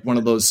in one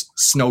of those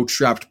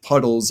snow-trapped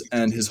puddles,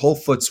 and his whole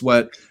foot's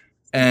wet,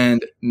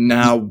 and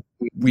now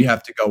we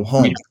have to go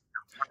home.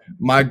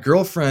 My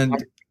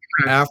girlfriend,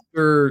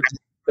 after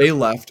they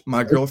left,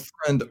 my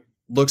girlfriend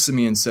looks at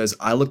me and says,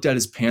 "I looked at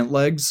his pant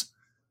legs.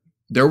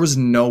 There was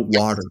no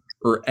water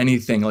or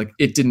anything.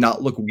 It did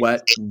not look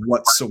wet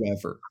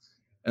whatsoever."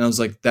 And I was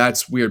like,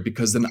 that's weird,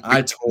 because then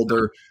I told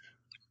her,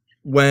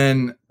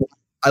 when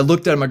I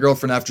looked at my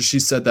girlfriend after she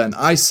said that, and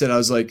I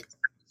was like,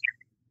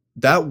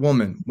 that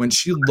woman, when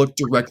she looked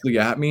directly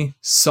at me,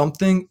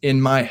 something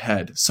in my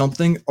head,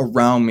 something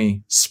around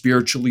me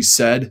spiritually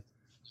said,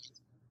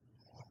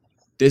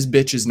 this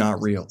bitch is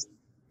not real.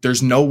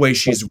 There's no way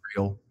she's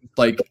real.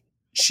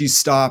 She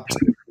stopped.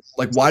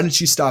 Why did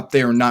she stop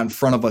there and not in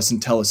front of us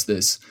and tell us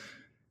this?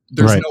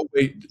 There's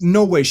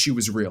no way she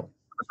was real.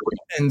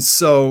 And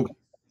so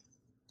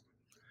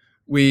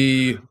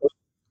we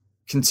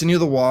continue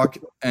the walk.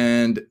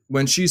 And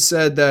when she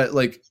said that,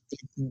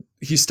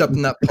 he stepped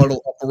in that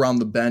puddle up around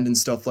the bend and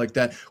stuff like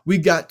that, we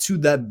got to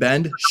that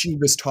bend she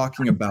was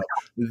talking about.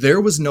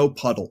 There was no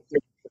puddle.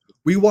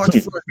 We walked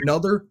for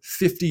another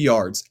 50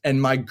 yards,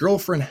 and my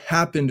girlfriend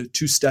happened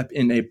to step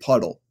in a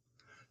puddle.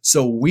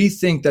 So we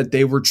think that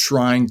they were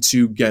trying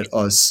to get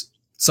us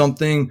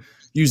something,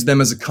 use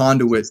them as a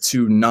conduit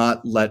to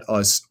not let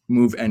us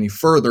move any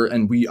further.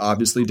 And we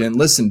obviously didn't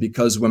listen,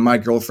 because when my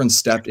girlfriend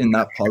stepped in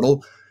that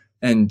puddle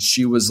and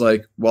she was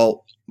like,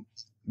 well,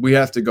 we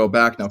have to go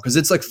back now, because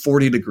it's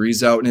 40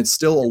 degrees out and it's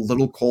still a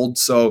little cold.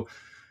 So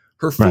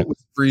her foot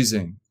was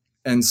freezing.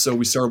 And so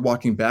we started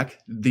walking back.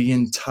 The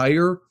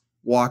entire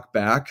walk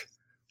back,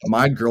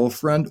 my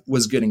girlfriend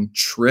was getting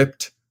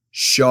tripped,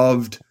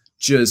 shoved,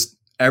 just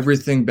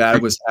everything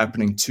bad was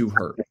happening to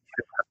her.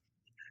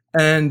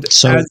 And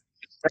so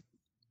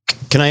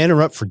can I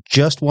interrupt for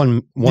just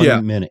one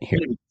minute here?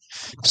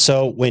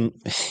 So I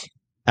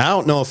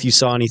don't know if you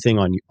saw anything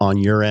on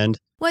your end.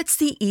 What's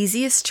the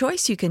easiest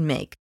choice you can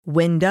make?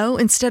 Window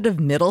instead of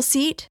middle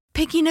seat?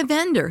 Picking a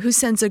vendor who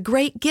sends a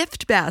great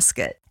gift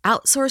basket?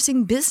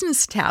 Outsourcing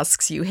business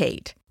tasks you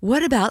hate?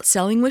 What about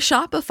selling with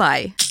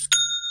Shopify?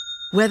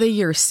 Whether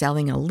you're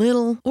selling a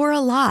little or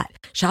a lot,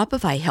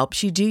 Shopify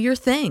helps you do your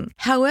thing,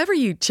 however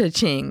you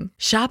cha-ching.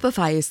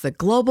 Shopify is the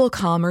global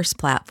commerce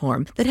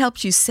platform that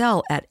helps you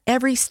sell at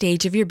every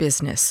stage of your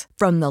business.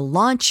 From the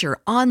launch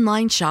your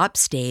online shop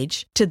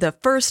stage to the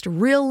first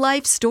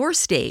real-life store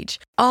stage,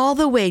 all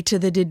the way to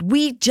the did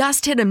we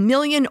just hit 1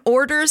 million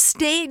orders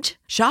stage.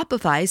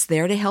 Shopify's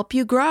there to help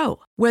you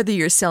grow. Whether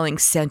you're selling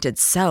scented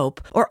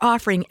soap or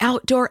offering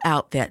outdoor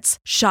outfits,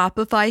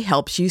 Shopify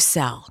helps you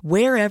sell.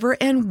 Wherever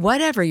and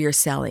whatever you're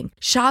selling,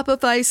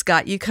 Shopify's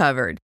got you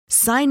covered.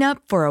 Sign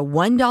up for a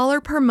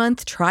 $1 per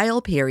month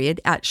trial period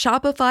at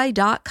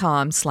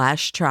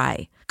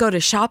shopify.com/try. Go to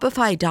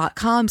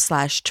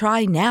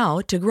shopify.com/try now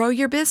to grow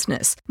your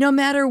business, no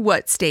matter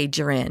what stage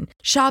you're in.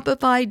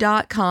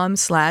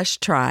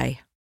 Shopify.com/try.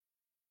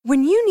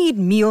 When you need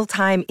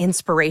mealtime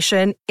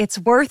inspiration, it's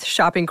worth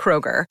shopping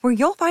Kroger, where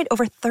you'll find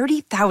over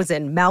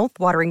 30,000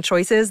 mouth-watering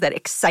choices that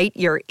excite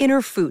your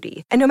inner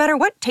foodie. And no matter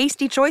what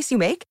tasty choice you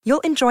make,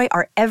 you'll enjoy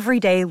our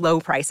everyday low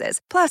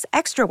prices, plus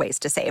extra ways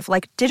to save,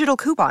 like digital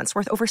coupons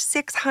worth over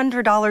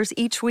 $600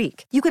 each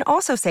week. You can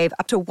also save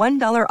up to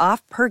 $1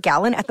 off per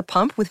gallon at the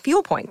pump with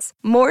fuel points.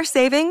 More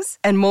savings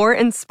and more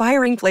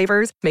inspiring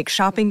flavors make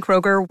shopping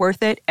Kroger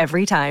worth it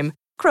every time.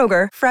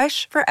 Kroger,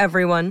 fresh for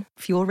everyone.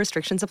 Fuel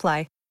restrictions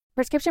apply.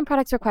 Prescription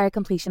products require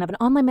completion of an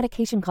online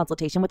medication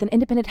consultation with an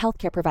independent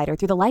healthcare provider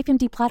through the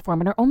LifeMD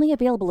platform and are only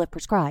available if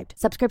prescribed.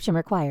 Subscription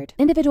required.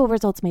 Individual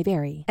results may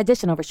vary.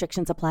 Additional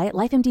restrictions apply at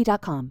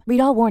lifemd.com.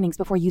 Read all warnings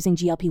before using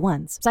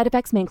GLP-1s. Side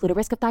effects may include a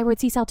risk of thyroid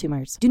C-cell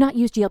tumors. Do not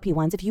use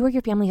GLP-1s if you or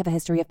your family have a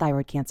history of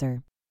thyroid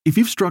cancer. If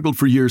you've struggled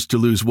for years to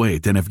lose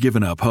weight and have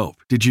given up hope,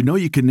 did you know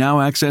you can now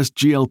access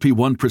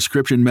GLP-1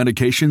 prescription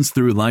medications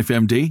through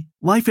LifeMD?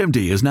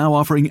 LifeMD is now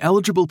offering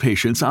eligible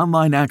patients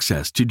online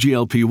access to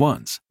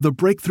GLP-1s, the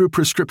breakthrough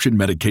prescription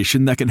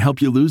medication that can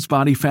help you lose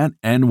body fat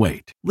and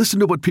weight. Listen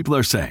to what people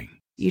are saying.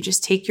 You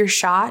just take your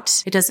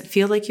shot. It doesn't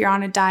feel like you're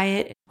on a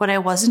diet. What I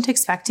wasn't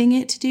expecting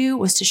it to do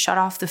was to shut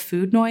off the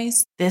food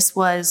noise. This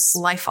was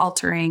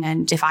life-altering,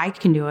 and if I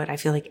can do it, I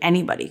feel like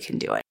anybody can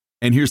do it.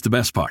 And here's the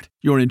best part.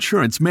 Your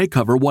insurance may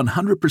cover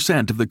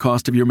 100% of the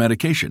cost of your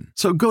medication.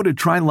 So go to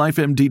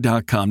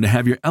trylifemd.com to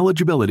have your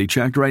eligibility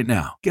checked right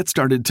now. Get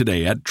started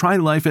today at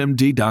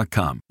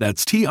trylifemd.com.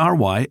 That's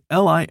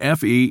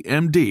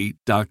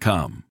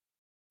trylifemd.com.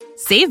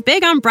 Save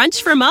big on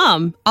brunch for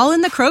mom, all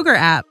in the Kroger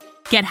app.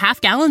 Get half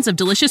gallons of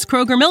delicious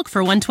Kroger milk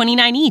for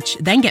 $1.29 each.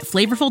 Then get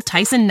flavorful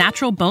Tyson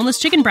natural boneless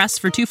chicken breasts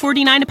for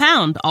 $2.49 a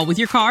pound, all with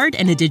your card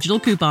and a digital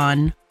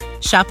coupon.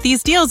 Shop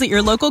these deals at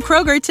your local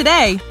Kroger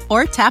today,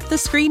 or tap the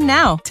screen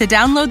now to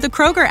download the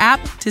Kroger app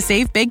to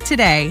save big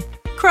today.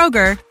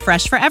 Kroger,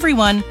 fresh for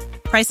everyone.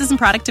 Prices and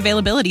product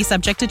availability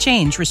subject to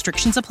change.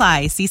 Restrictions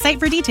apply. See site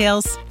for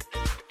details.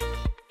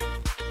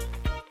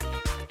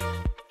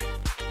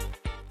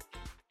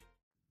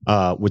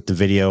 With the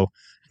video,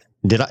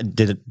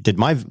 did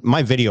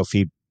my video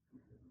feed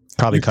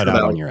probably cut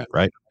out on your end,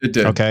 right? It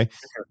did. Okay.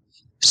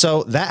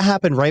 So that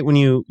happened right when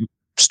you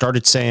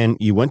started saying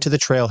you went to the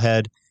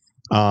trailhead,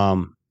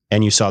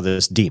 and you saw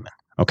this demon.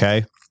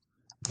 Okay.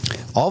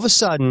 All of a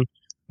sudden,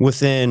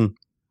 within,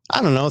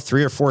 I don't know,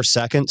 3 or 4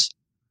 seconds,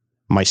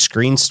 my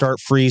screens start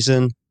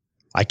freezing.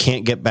 I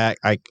can't get back.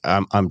 I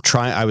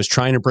was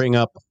trying to bring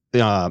up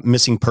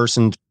missing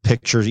person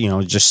pictures,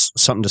 just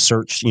something to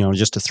search,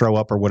 just to throw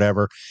up or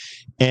whatever.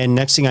 And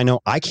next thing I know,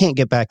 I can't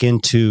get back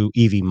into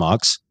EV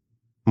Mux.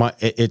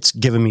 It's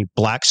giving me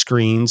black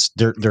screens.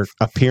 They're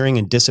appearing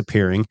and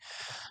disappearing.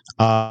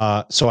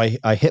 So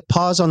I hit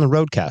pause on the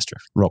Roadcaster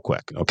real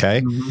quick.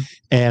 Okay. Mm-hmm.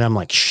 And I'm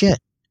like, shit,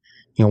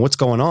 what's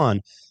going on?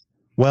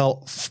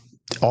 Well,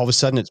 all of a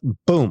sudden it's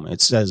boom.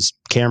 It says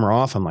camera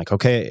off. I'm like,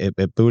 okay,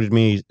 it booted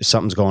me.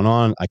 Something's going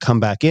on. I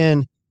come back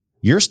in.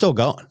 You're still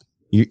going.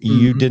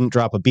 You didn't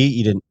drop a beat.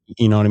 You didn't,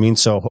 you know what I mean?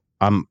 So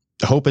I'm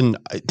hoping,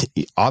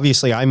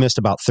 obviously I missed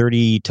about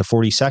 30 to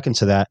 40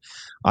 seconds of that.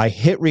 I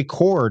hit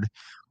record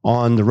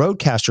on the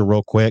Roadcaster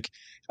real quick.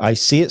 I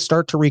see it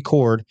start to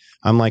record.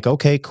 I'm like,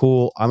 okay,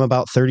 cool. I'm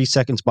about 30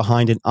 seconds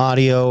behind in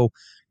audio,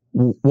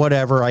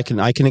 whatever. I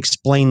can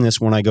explain this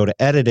when I go to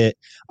edit it.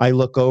 I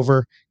look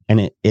over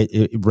and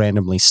it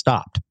randomly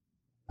stopped.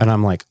 And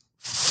I'm like,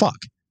 fuck.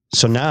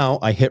 So now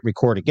I hit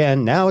record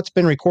again. Now it's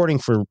been recording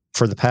for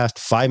the past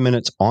 5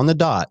 minutes on the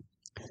dot.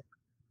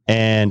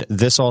 And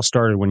this all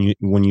started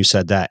when you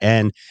said that.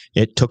 And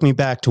it took me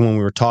back to when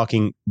we were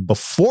talking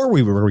before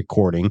we were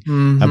recording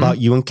about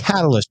you and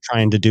Catalyst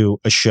trying to do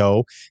a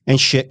show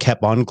and shit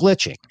kept on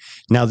glitching.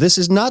 Now, this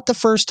is not the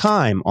first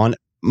time on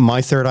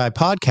My Third Eye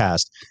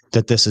podcast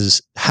that this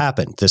has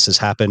happened. This has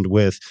happened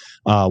with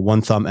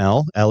One Thumb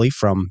Ellie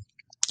from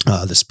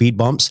the Speed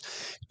Bumps.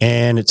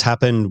 And it's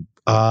happened,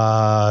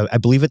 I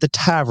believe, at the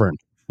tavern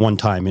one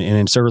time in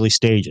its early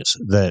stages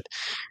that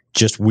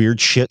just weird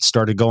shit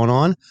started going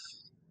on.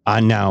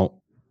 Now,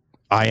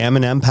 I am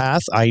an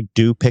empath. I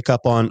do pick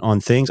up on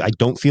things. I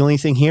don't feel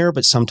anything here,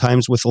 but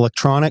sometimes with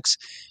electronics,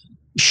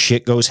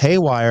 shit goes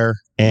haywire.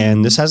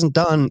 And this hasn't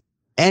done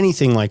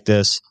anything like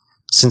this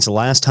since the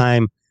last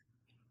time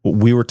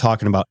we were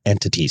talking about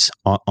entities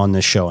on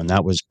this show. And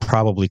that was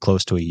probably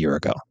close to a year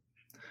ago.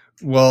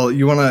 Well,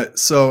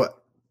 so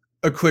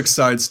a quick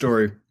side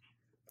story.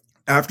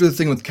 After the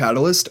thing with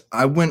Catalyst,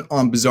 I went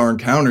on Bizarre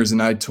Encounters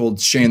and I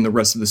told Shane the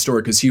rest of the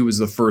story because he was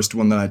the first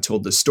one that I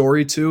told the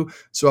story to.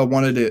 So I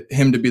wanted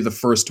him to be the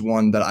first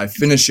one that I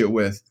finish it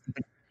with.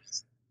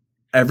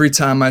 Every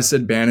time I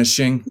said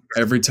banishing,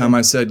 every time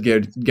I said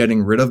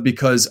getting rid of,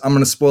 because I'm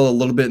going to spoil a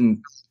little bit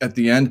at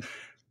the end.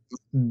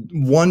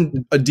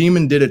 A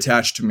demon did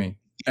attach to me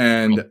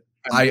and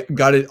I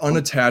got it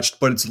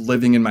unattached, but it's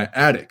living in my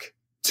attic.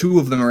 2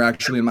 of them are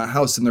actually in my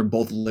house and they're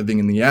both living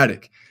in the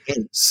attic.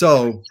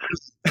 So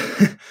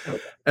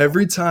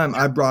every time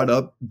I brought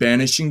up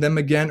banishing them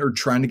again or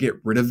trying to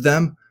get rid of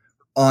them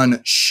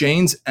on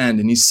Shane's end,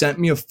 and he sent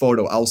me a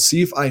photo, I'll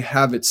see if I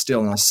have it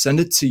still and I'll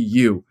send it to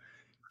you.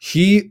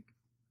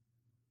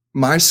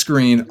 My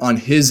screen on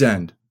his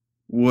end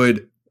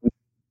would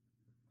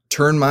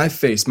turn my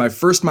face. My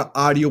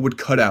audio would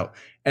cut out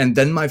and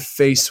then my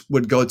face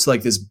would go to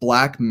like this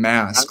black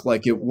mask,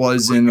 like it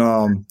was in,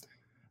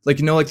 like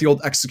the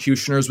old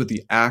executioners with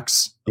the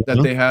axe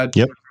that they had.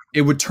 Yep.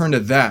 It would turn to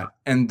that.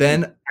 And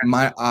then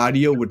my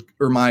audio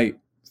my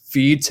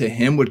feed to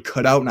him would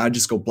cut out and I'd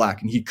just go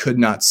black and he could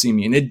not see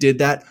me. And it did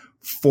that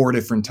 4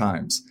 different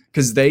times.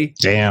 because they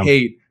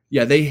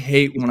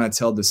hate when I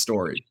tell this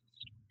story.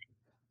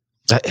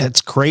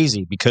 That's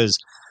crazy, because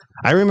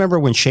I remember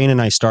when Shane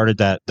and I started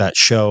that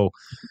show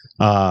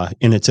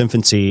in its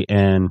infancy,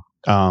 and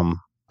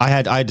I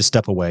had to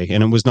step away,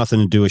 and it was nothing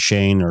to do with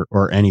Shane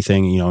or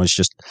anything. You know, it's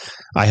just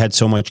I had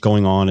so much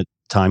going on at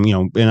the time. You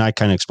know, and I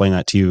kind of explained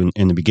that to you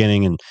in the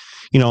beginning, and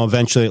you know,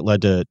 eventually it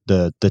led to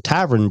the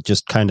tavern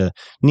just kind of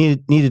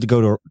needed to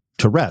go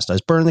to rest. I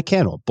was burning the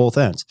candle at both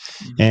ends,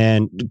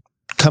 and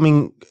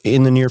coming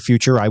in the near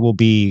future, I will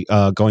be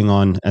going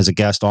on as a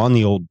guest on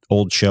the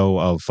old show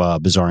of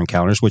Bizarre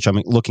Encounters, which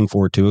I'm looking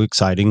forward to.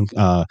 Exciting,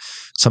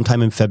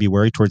 sometime in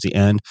February towards the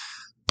end.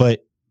 But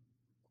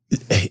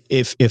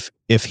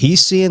if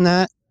he's seeing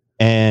that,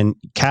 and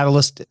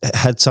Catalyst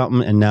had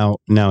something, and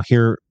now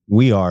here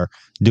we are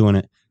doing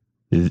it,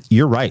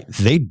 you're right.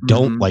 They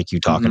don't like you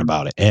talking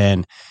about it.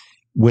 And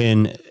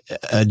when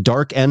a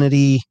dark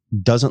entity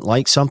doesn't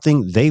like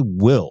something, they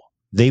will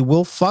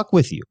fuck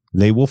with you.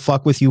 They will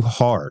fuck with you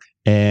hard.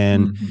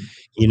 And,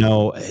 you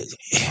know,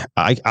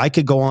 I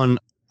could go on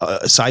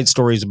side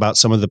stories about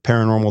some of the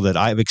paranormal that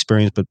I've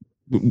experienced, but,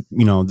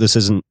 you know, this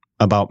isn't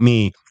about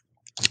me.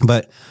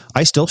 But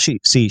I still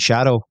see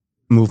shadow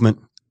movement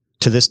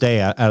to this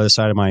day out of the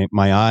side of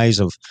my eyes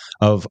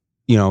of,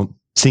 you know,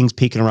 things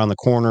peeking around the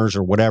corners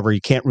or whatever.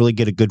 You can't really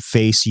get a good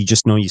face. You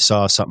just know you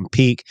saw something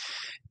peek.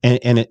 And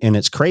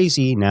it's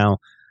crazy. Now,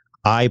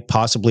 I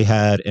possibly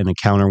had an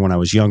encounter when I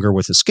was younger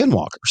with a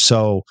skinwalker.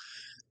 So,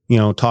 you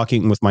know,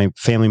 talking with my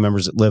family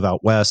members that live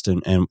out west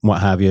and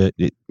what have you,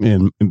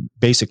 and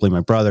basically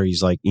my brother,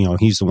 he's like, you know,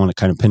 he's the one that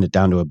kind of pinned it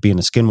down to being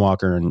a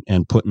skinwalker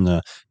and putting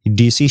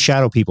do you see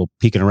shadow people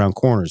peeking around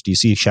corners? Do you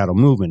see shadow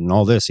movement and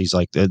all this? He's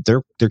like,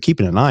 they're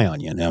keeping an eye on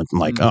you. And I'm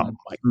like, oh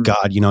my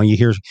God, you know, you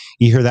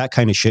hear that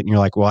kind of shit and you're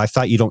like, well, I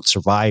thought you don't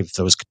survive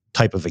those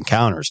type of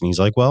encounters. And he's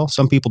like, well,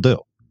 some people do.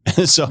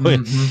 So,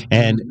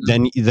 and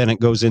then it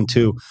goes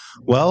into,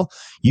 well,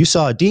 you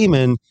saw a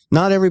demon.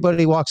 Not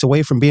everybody walks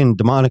away from being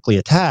demonically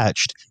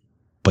attached,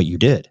 but you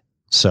did.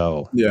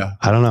 So yeah,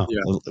 I don't know.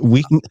 Yeah.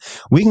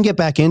 We can get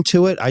back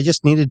into it. I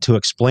just needed to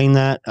explain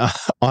that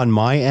on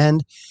my end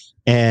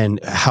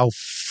and how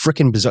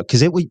freaking bizarre,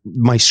 because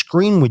my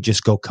screen would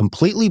just go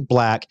completely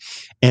black,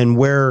 and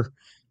where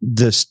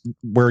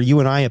you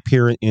and I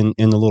appear in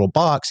the little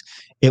box,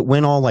 it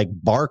went all like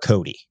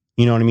barcodey.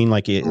 You know what I mean?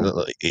 Like it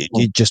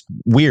just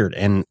weird.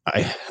 And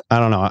I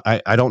don't know.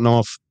 I don't know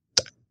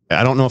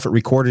if it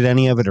recorded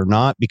any of it or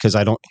not, because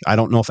I don't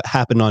know if it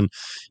happened on,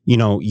 you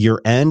know,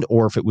 your end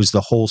or if it was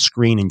the whole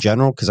screen in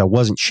general, because I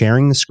wasn't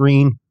sharing the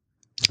screen,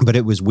 but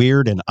it was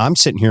weird. And I'm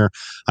sitting here,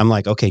 I'm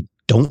like, okay,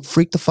 don't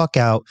freak the fuck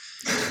out.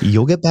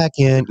 You'll get back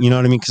in, you know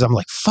what I mean? Because I'm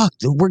like, fuck,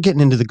 we're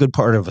getting into the good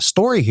part of a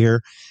story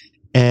here.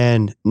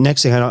 And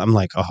next thing I know, I'm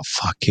like, oh,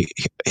 fuck,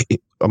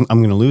 I'm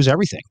going to lose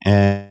everything.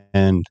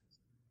 And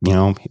you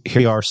know,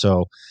 here we are.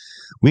 So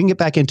we can get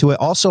back into it.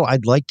 Also,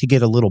 I'd like to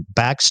get a little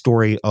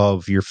backstory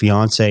of your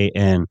fiance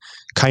and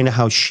kind of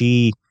how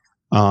she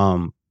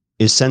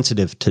is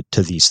sensitive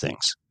to these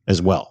things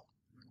as well.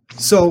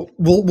 So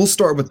we'll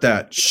start with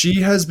that.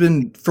 She has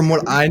been, from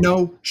what I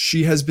know,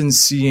 she has been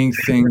seeing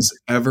things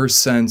ever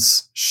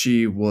since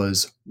she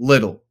was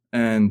little.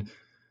 And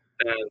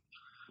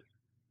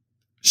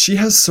she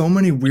has so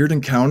many weird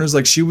encounters.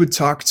 Like, she would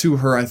talk to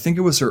her, I think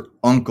it was her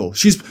uncle.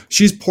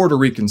 She's Puerto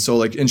Rican, so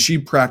like, and she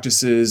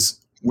practices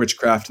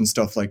witchcraft and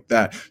stuff like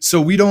that. So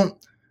we don't,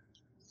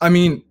 I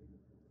mean,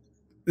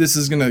 this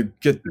is gonna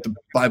get the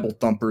Bible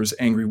thumpers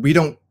angry. We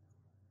don't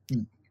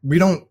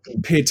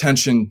pay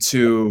attention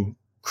to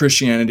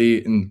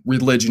Christianity and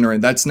religion, or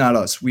that's not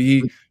us.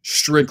 We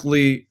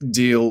strictly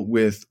deal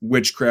with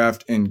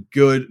witchcraft and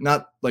good,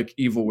 not like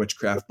evil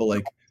witchcraft, but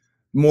like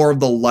more of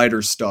the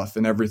lighter stuff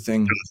and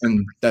everything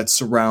and that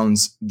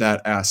surrounds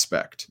that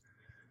aspect.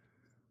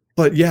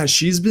 But yeah,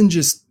 she's been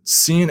just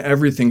seeing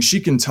everything. She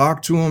can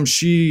talk to him.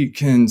 She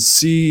can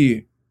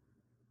see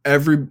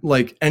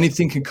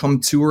anything can come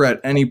to her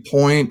at any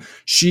point.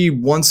 She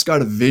once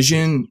got a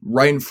vision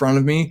right in front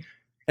of me.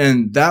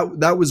 And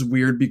that was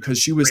weird, because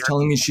she was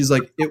telling me, she's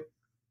like,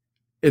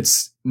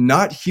 it's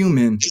not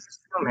human,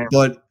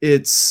 but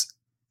it's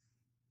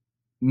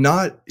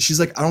not, she's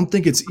like, I don't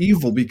think it's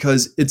evil,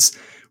 because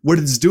what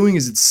it's doing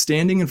is it's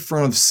standing in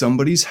front of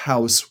somebody's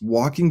house,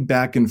 walking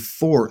back and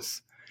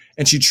forth.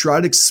 And she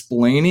tried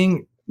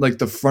explaining like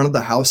the front of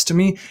the house to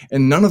me,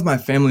 and none of my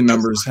family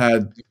members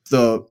had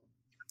the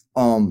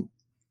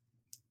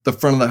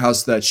front of the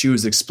house that she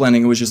was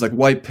explaining. It was just like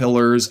white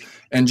pillars,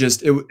 and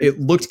just it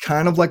looked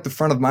kind of like the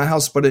front of my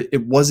house, but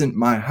it wasn't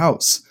my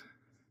house.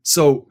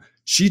 So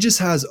she just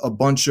has a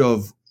bunch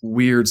of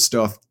weird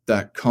stuff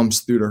that comes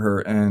through to her.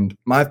 And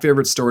my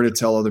favorite story to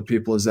tell other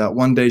people is that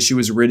one day she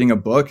was reading a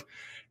book,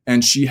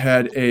 and she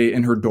had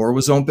and her door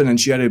was open, and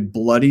she had a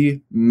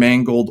bloody,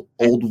 mangled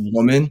not old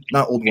woman,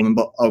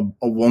 but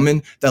a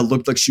woman that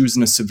looked like she was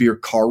in a severe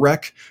car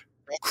wreck,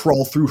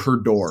 crawl through her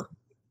door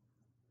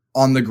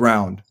on the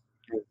ground.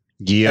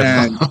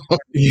 Yeah. And,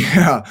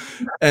 yeah.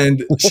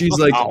 And she's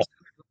like,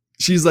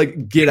 she's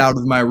like, get out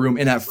of my room.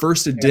 And at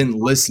first it didn't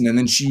listen. And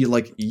then she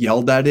like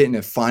yelled at it and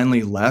it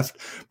finally left.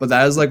 But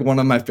that is like one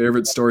of my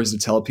favorite stories to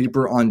tell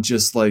people on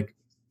just like,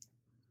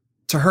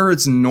 to her,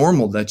 it's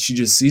normal that she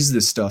just sees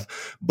this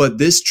stuff. But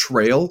this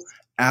trail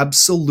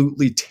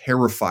absolutely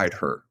terrified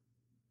her.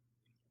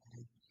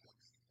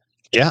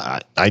 Yeah.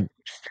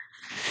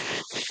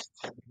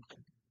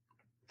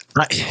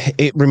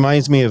 It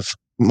reminds me of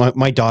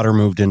my daughter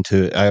moved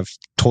into, I've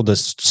told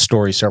this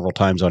story several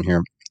times on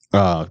here.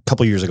 A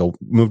couple years ago,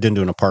 moved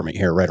into an apartment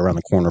here right around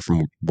the corner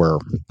from where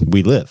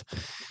we live.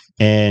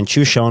 And she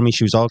was showing me,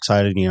 she was all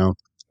excited,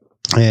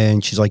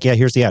 and she's like, yeah,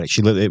 here's the attic.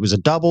 It was a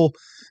double,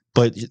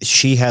 but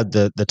she had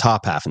the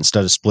top half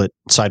instead of split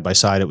side by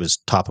side. It was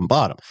top and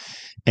bottom.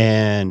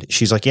 And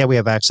she's like, yeah, we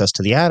have access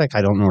to the attic.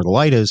 I don't know where the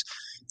light is.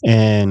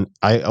 And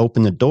I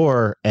opened the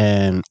door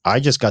and I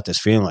just got this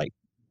feeling like,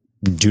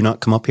 do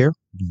not come up here.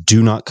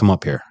 Do not come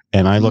up here.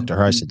 And I looked at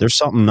her, I said, there's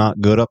something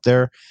not good up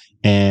there.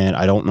 And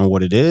I don't know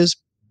what it is,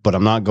 but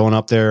I'm not going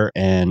up there.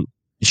 And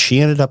she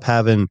ended up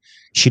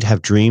she'd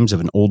have dreams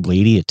of an old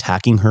lady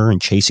attacking her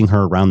and chasing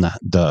her around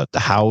the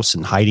house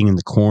and hiding in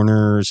the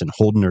corners and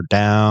holding her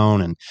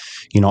down and,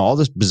 all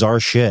this bizarre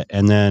shit.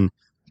 And then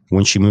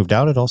when she moved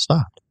out, it all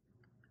stopped.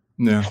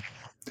 Yeah.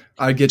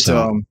 I get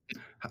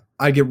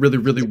really,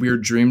 really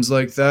weird dreams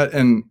like that.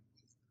 And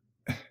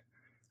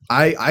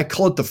I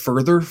call it the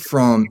further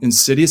from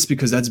Insidious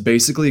because that's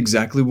basically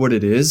exactly what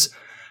it is.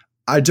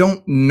 I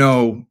don't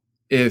know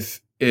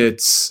if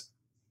it's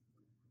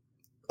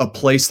a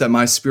place that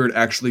my spirit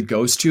actually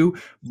goes to,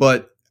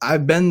 but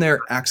I've been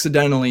there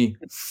accidentally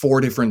 4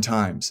 different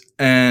times.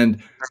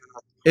 And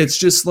it's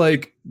just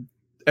like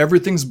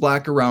everything's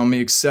black around me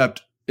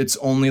except it's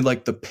only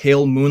like the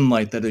pale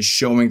moonlight that is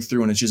showing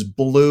through, and it's just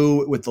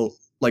blue with a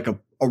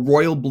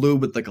royal blue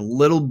with like a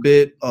little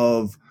bit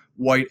of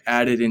white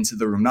added into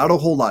the room. Not a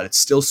whole lot. It's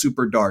still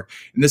super dark.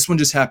 And this one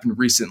just happened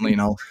recently, and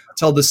I'll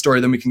tell this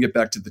story, then we can get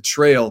back to the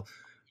trail.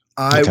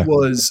 I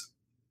was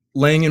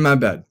laying in my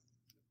bed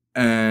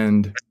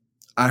and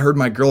I heard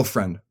my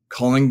girlfriend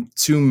calling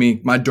to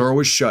me. My door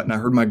was shut and I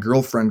heard my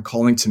girlfriend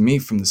calling to me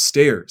from the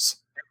stairs.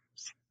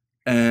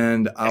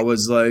 And I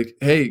was like,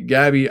 hey,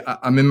 Gabby,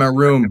 I'm in my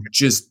room.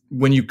 Just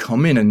when you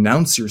come in,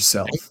 announce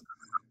yourself.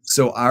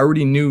 So I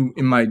already knew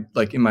in my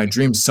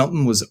dream,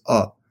 something was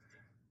up.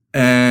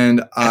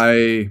 And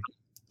I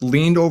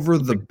leaned over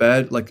the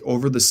bed, like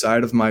over the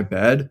side of my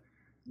bed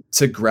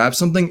to grab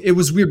something. It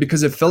was weird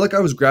because it felt like I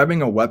was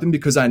grabbing a weapon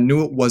because I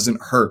knew it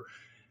wasn't her.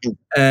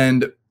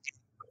 And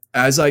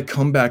as I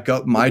come back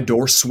up, my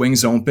door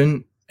swings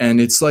open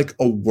and it's like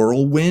a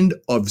whirlwind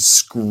of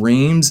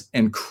screams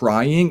and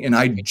crying. And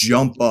I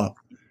jump up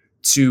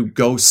to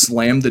go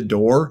slam the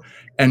door.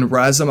 And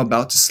as I'm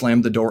about to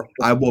slam the door,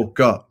 I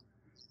woke up.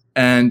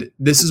 And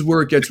this is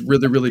where it gets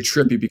really, really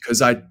trippy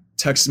because I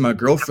texted my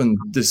girlfriend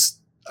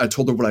I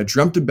told her what I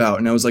dreamt about.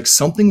 And I was like,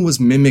 something was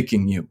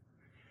mimicking you.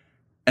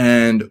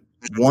 And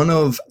one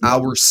of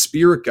our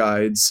spirit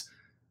guides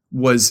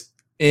was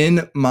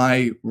in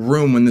my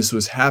room when this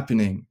was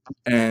happening.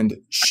 And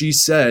she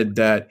said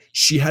that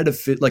she had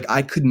to like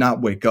I could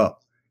not wake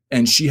up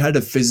and she had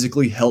to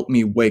physically help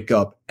me wake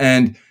up.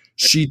 And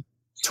she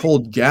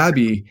told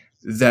Gabby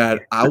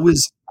that I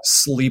was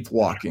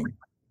sleepwalking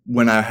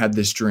when I had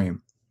this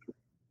dream.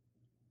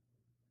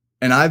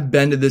 And I've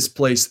been to this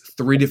place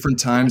 3 different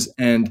times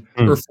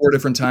or 4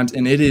 different times.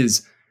 And it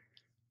is,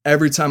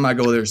 every time I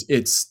go there,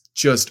 it's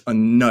just a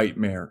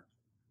nightmare.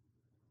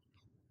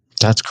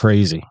 That's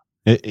crazy.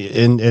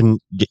 And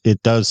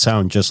it does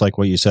sound just like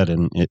what you said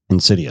in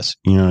Insidious.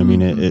 You know what I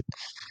mean?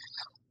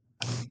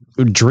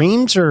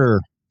 Dreams are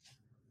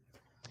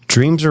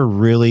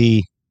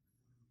really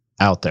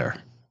out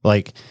there.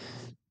 Like,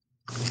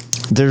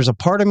 there's a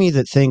part of me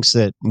that thinks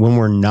that when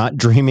we're not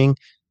dreaming,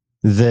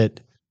 that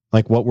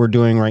like what we're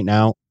doing right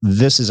now,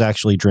 this is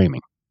actually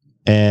dreaming.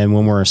 And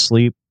when we're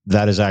asleep,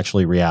 that is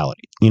actually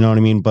reality. You know what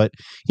I mean? But,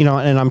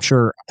 and I'm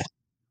sure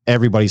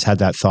everybody's had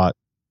that thought.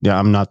 Yeah,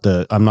 I'm not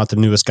the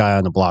newest guy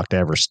on the block to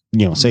ever,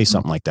 say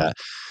something like that.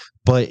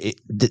 But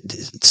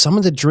some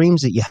of the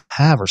dreams that you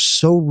have are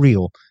so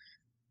real,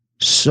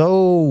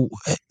 so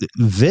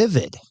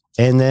vivid.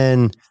 And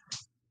then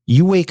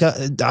you wake up.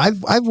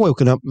 I've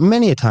woken up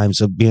many a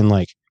times of being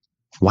like,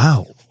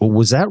 wow,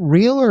 was that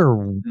real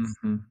or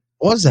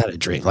was that a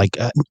dream? Like,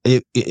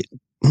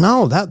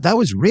 no, that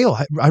was real.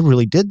 I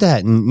really did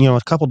that. And, a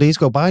couple days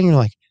go by and you're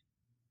like,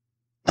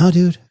 no,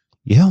 dude,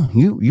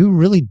 you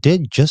really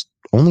did just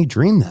only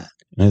dream that.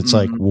 And it's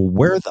like, well,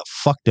 where the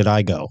fuck did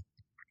I go?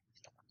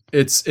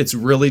 It's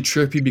really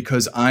trippy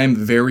because I'm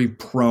very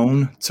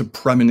prone to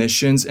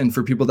premonitions. And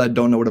for people that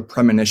don't know what a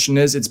premonition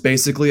is, it's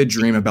basically a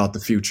dream about the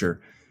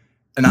future.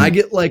 And I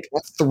get like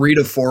 3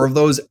 to 4 of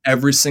those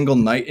every single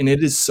night. And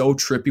it is so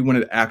trippy when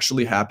it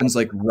actually happens,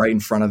 like right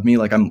in front of me.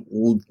 Like I'm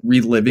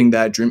reliving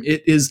that dream.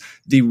 It is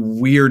the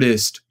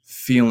weirdest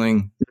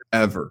feeling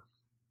ever.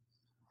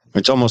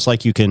 It's almost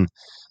like you can,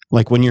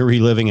 like when you're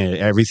reliving it,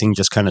 everything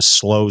just kind of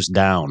slows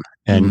down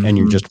and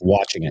you're just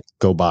watching it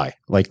go by,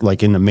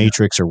 like in the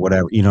Matrix or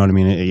whatever. You know what I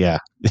mean? Yeah.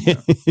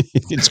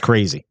 It's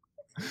crazy.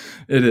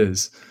 It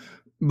is.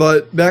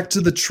 But back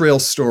to the trail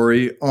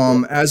story.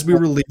 As we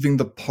were leaving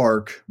the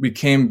park, we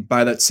came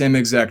by that same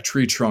exact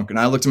tree trunk, and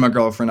I looked at my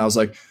girlfriend. I was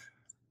like,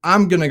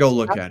 I'm gonna go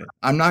look at it.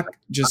 I'm not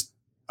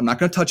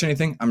gonna touch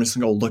anything. I'm just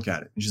gonna go look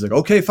at it. And she's like,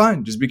 okay,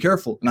 fine, just be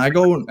careful. And I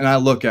go and I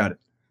look at it.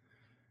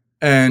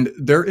 And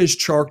there is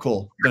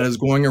charcoal that is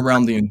going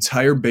around the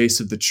entire base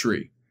of the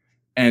tree.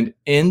 And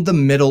in the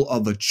middle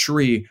of that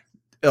tree,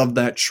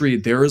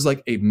 there is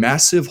like a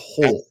massive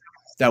hole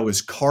that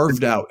was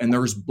carved out, and there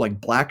was like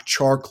black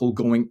charcoal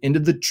going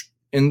into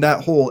in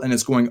that hole, and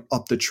it's going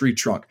up the tree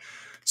trunk.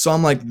 So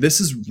I'm like, this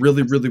is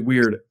really, really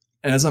weird.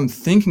 And as I'm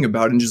thinking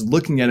about it and just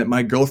looking at it,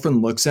 my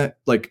girlfriend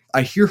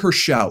I hear her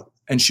shout,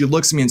 and she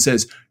looks at me and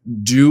says,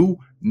 do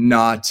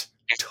not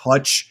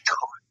touch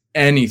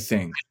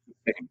anything.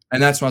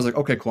 And that's when I was like,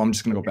 okay, cool. I'm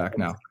just going to go back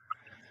now.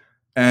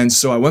 And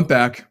so I went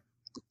back,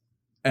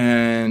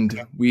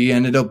 and we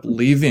ended up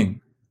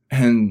leaving.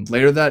 And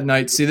later that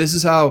night, see, this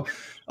is how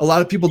a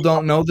lot of people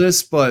don't know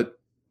this, but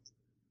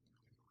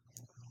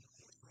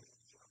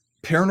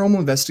paranormal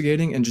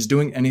investigating and just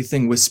doing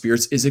anything with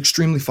spirits is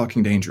extremely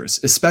fucking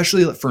dangerous,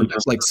 especially for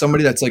like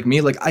somebody that's like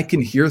me. Like, I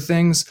can hear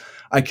things,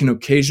 I can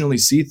occasionally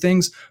see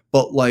things,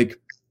 but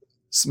like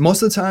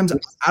most of the times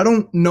I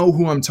don't know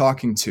who I'm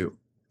talking to.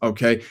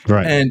 Okay.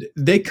 Right. And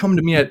they come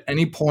to me at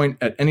any point,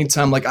 at any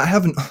time. Like, I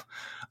have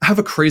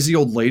a crazy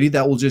old lady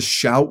that will just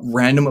shout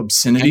random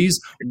obscenities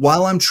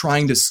while I'm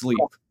trying to sleep.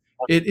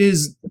 It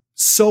is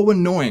so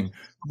annoying.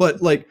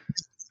 But like,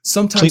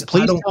 sometimes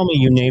please tell me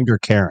you named her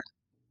Karen.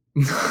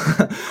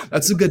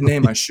 That's a good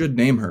name. I should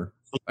name her.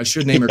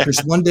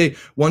 Because one day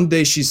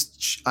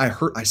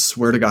I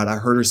swear to God, I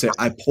heard her say,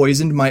 I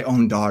poisoned my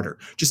own daughter,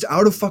 just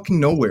out of fucking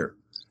nowhere.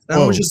 And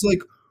I was just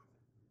like,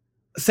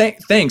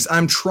 thanks.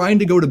 I'm trying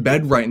to go to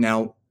bed right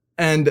now.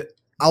 And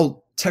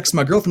I'll text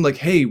my girlfriend like,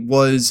 hey,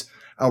 was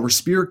our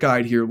spirit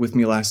guide here with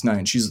me last night?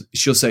 And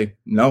she'll say,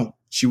 no,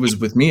 she was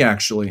with me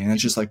actually. And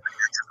it's just like,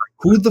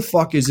 who the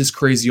fuck is this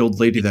crazy old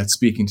lady that's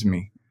speaking to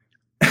me?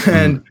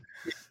 And,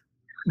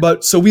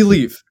 but so we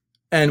leave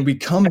and we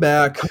come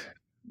back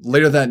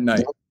later that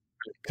night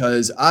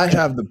because I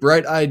have the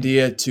bright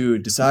idea to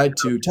decide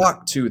to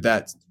talk to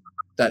that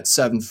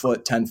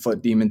 7-foot,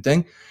 10-foot demon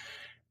thing.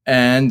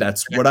 And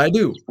that's what I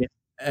do.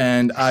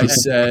 And I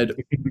said,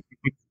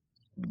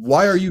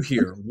 why are you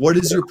here? What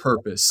is your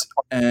purpose?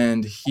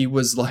 And he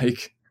was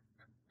like,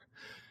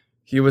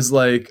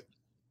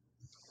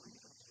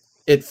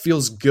 it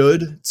feels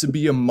good to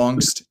be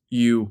amongst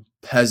you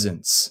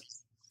peasants,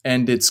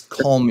 and it's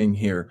calming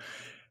here.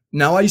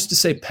 Now, I used to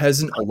say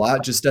peasant a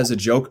lot just as a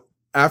joke.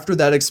 After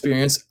that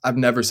experience, I've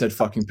never said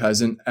fucking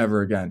peasant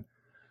ever again.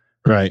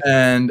 Right.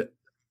 And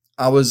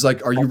I was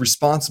like, are you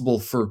responsible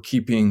for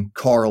keeping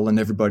Carl and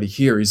everybody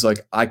here? He's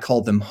like, I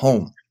call them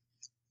home.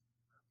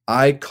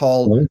 I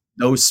call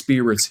those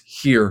spirits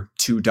here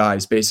to die,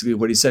 is basically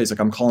what he says. Like,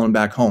 I'm calling them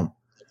back home.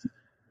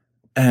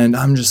 And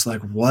I'm just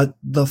like, what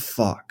the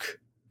fuck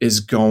is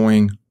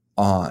going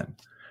on?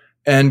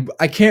 And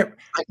I can't,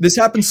 this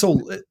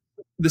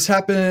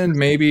happened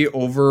maybe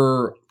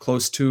over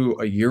close to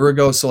a year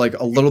ago. So like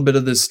a little bit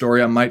of this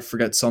story, I might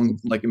forget some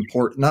like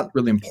important, not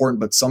really important,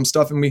 but some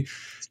stuff. And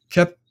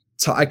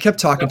I kept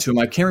talking to him.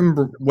 I can't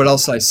remember what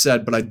else I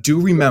said, but I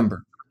do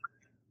remember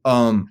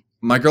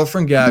my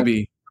girlfriend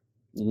Gabby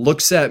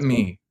looks at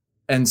me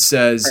and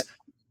says,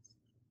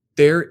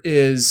 there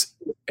is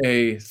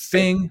a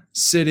thing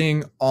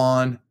sitting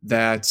on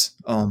that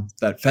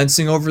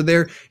fencing over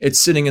there. It's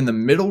sitting in the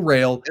middle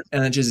rail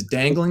and it's just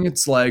dangling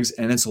its legs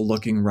and it's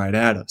looking right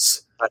at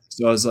us.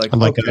 So I was like,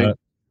 okay.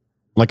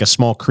 Like a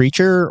small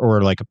creature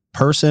or like a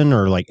person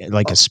or like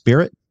a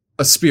spirit?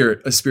 A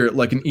spirit,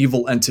 like an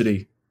evil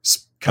entity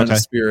kind of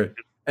spirit.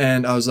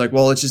 And I was like,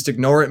 well, let's just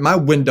ignore it. My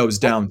window's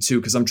down too,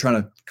 because I'm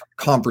trying to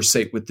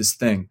conversate with this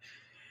thing.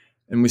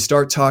 And we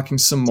start talking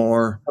some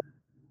more.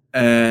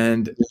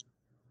 And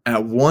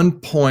at one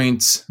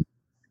point,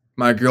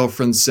 my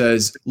girlfriend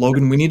says,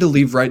 Logan, we need to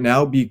leave right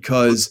now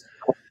because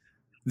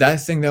that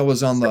thing that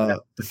was on the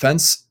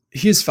fence,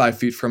 he's 5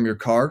 feet from your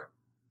car.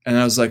 And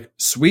I was like,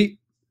 sweet,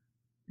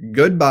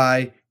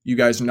 goodbye. You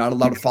guys are not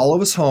allowed to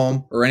follow us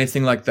home or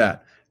anything like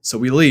that. So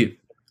we leave.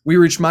 We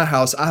reach my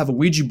house. I have a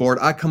Ouija board.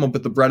 I come up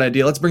with the bright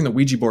idea. Let's bring the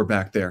Ouija board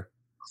back there.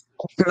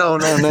 No.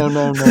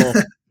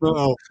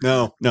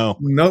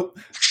 Nope.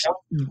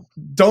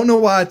 Don't know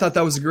why I thought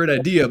that was a great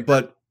idea,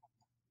 but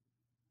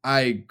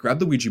I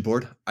grabbed the Ouija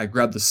board. I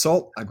grabbed the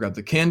salt. I grabbed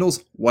the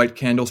candles, white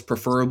candles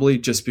preferably,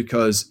 just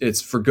because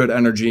it's for good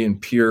energy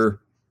and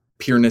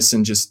pureness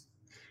and just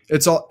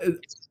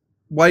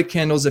white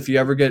candles. If you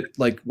ever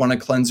want to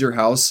cleanse your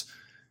house,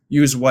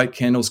 use white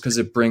candles because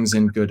it brings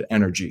in good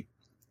energy.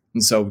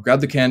 And so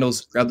grab the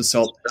candles, grab the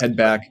salt, head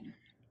back.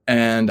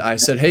 And I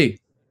said, hey,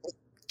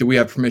 do we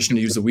have permission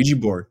to use the Ouija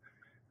board?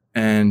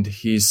 And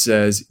he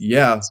says,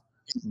 yeah,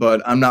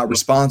 but I'm not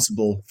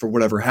responsible for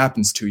whatever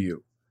happens to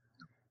you.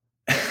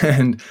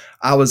 And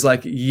I was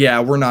like,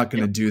 yeah, we're not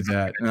going to do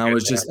that.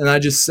 And I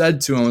just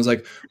said to him, I was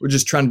like, we're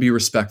just trying to be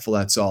respectful.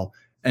 That's all.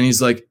 And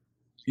he's like,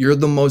 you're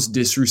the most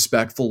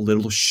disrespectful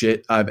little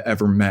shit I've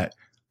ever met.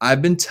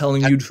 I've been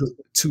telling you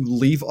to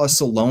leave us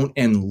alone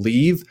and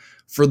leave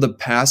for the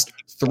past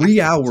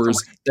 3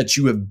 hours that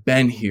you have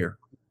been here.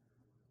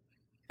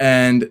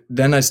 And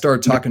then I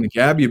started talking to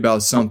Gabby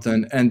about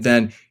something, and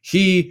then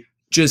he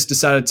just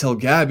decided to tell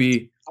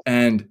Gabby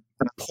and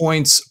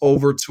points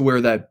over to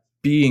where that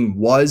being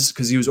was,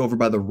 because he was over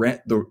by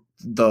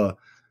the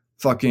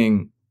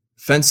fucking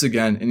fence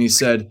again, and he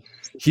said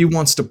he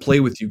wants to play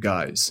with you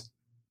guys.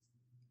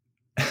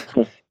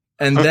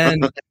 And then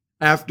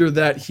after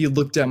that, he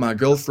looked at my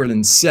girlfriend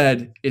and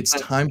said, "It's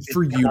time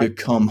for you to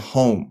come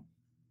home."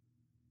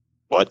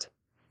 What?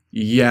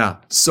 Yeah.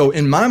 So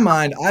in my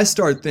mind, I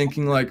start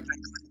thinking like,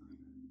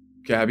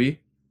 Gabby,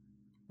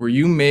 were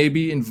you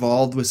maybe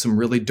involved with some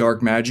really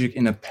dark magic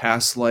in a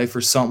past life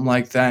or something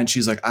like that? And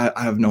she's like, I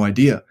have no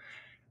idea.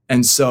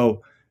 And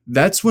so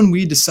that's when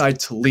we decide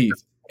to leave.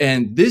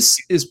 And this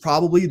is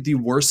probably the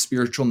worst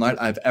spiritual night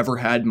I've ever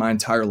had in my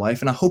entire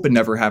life. And I hope it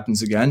never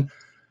happens again.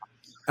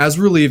 As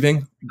we're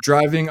leaving,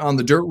 driving on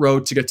the dirt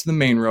road to get to the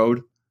main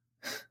road,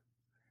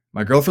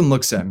 my girlfriend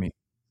looks at me.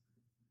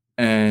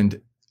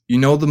 And you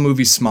know the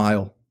movie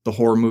Smile, the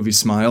horror movie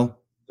Smile?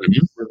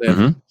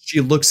 Mm-hmm. She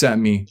looks at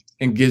me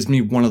and gives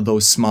me one of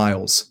those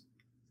smiles.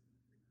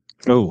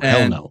 Oh,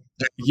 hell no.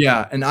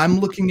 Yeah, and I'm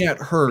looking at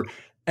her,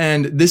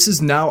 and this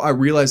is now I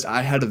realized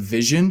I had a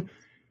vision,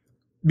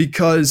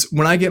 because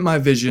when I get my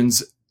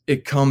visions,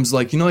 it comes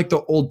like, you know, like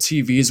the old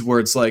TVs where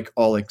it's like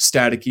all like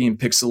staticky and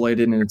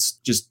pixelated and it's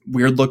just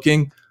weird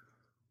looking.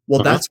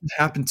 Well, that's what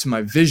happened to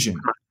my vision.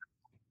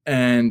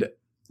 And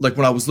like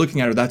when I was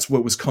looking at her, that's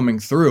what was coming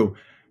through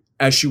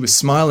as she was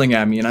smiling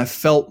at me. And I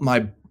felt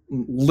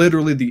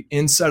literally the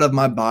inside of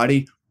my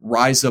body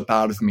rise up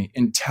out of me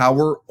and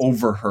tower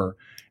over her.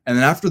 And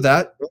then after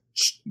that,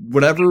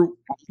 whatever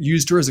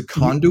used her as a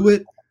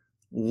conduit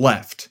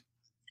left,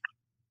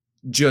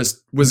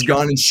 just was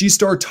gone. And she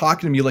started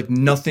talking to me like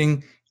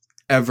nothing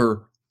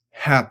ever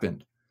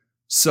happened.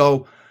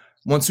 So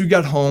once we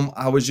got home,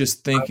 I was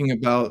just thinking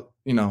about,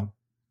 you know,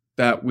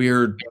 that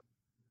weird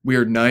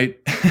night.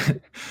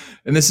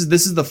 And this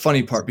is the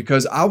funny part,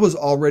 because I was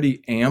already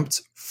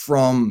amped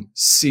from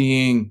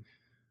seeing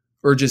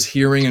or just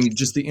hearing and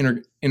just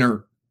the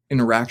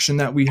interaction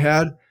that we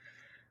had.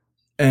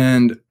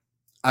 And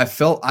I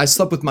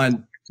slept with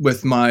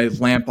my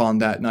lamp on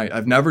that night.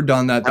 I've never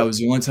done that. That was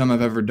the only time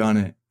I've ever done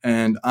it.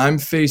 And I'm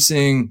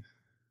facing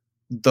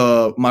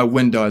my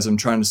window as I'm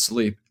trying to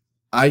sleep.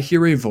 I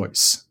hear a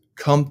voice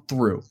come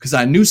through because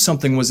I knew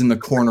something was in the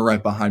corner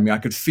right behind me. I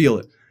could feel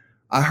it.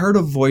 I heard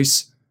a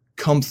voice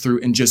come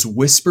through and just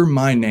whisper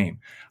my name.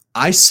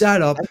 I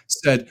sat up,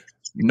 said,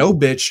 "No,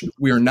 bitch,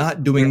 we are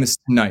not doing this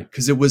tonight,"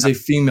 because it was a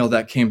female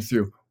that came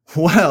through.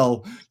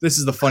 Well, this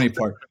is the funny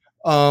part.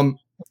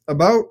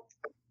 About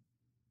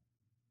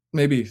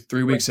maybe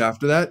 3 weeks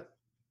after that,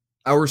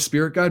 our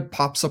spirit guide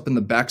pops up in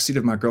the backseat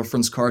of my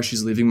girlfriend's car.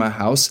 She's leaving my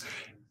house,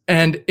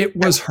 and it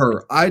was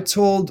her. I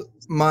called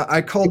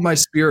my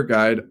spirit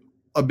guide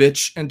a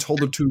bitch and told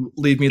her to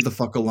leave me the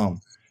fuck alone.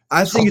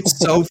 I think it's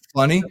so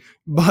funny,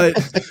 but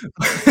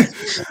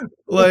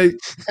like,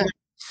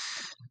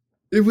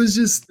 I was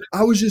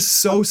just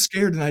so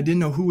scared, and I didn't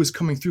know who was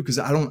coming through because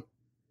I don't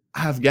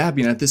have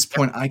Gabby, and at this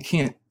point I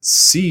can't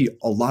see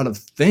a lot of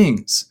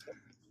things.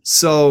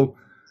 So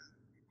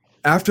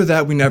after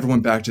that, we never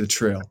went back to the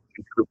trail.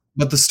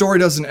 But the story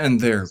doesn't end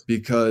there,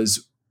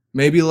 because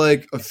maybe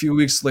like a few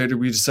weeks later,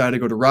 we decided to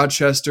go to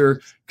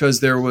Rochester because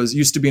there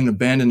used to be an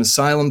abandoned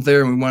asylum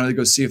there, and we wanted to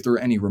go see if there were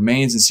any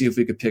remains and see if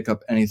we could pick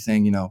up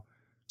anything, you know,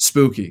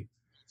 spooky.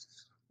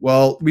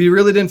 Well, we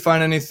really didn't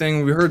find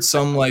anything. We heard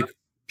some like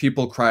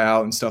people cry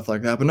out and stuff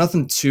like that, but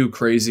nothing too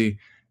crazy.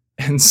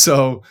 And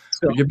so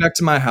we get back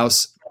to my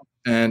house,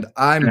 and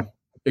I'm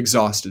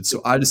exhausted,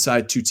 so I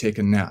decide to take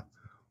a nap.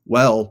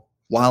 Well,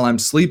 while I'm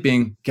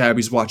sleeping,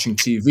 Gabby's watching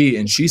TV,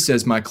 and she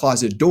says my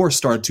closet door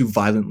started to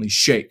violently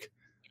shake.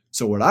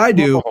 So what I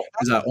do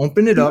is I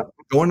open it up,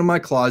 go into my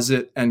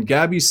closet, and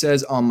Gabby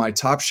says on my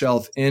top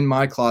shelf in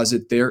my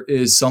closet, there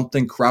is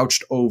something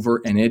crouched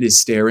over, and it is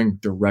staring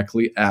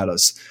directly at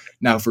us.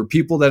 Now, for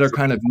people that are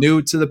kind of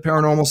new to the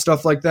paranormal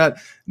stuff like that,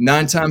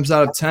 9 times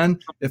out of 10,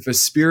 if a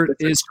spirit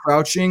is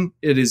crouching,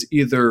 it is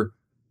either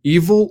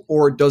evil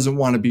or it doesn't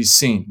want to be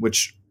seen,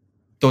 which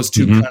those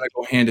two kind of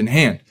go hand in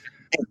hand.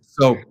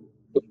 So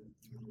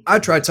I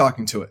tried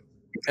talking to it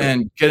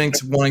and getting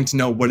to wanting to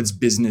know what its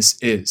business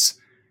is.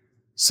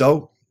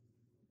 So,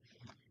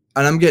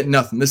 and I'm getting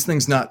nothing. This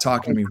thing's not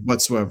talking to me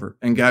whatsoever.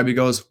 And Gabby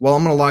goes, "Well,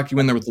 I'm going to lock you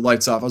in there with the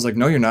lights off." I was like,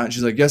 "No, you're not."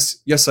 She's like,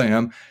 yes, I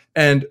am.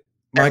 And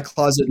my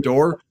closet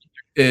door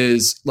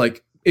is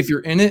like, if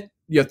you're in it,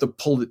 you have to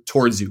pull it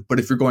towards you. But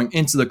if you're going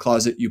into the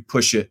closet, you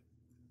push it.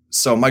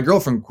 So my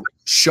girlfriend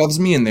shoves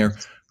me in there,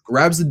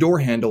 grabs the door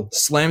handle,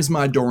 slams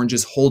my door, and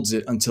just holds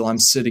it until I'm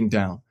sitting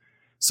down.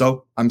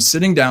 So I'm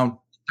sitting down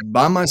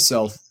by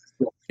myself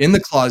in the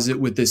closet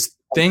with this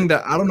thing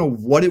that I don't know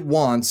what it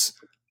wants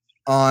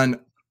on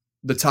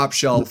the top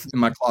shelf in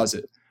my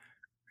closet.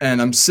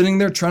 And I'm sitting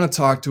there trying to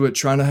talk to it,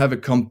 trying to have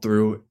it come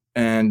through.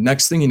 And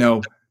next thing you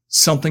know,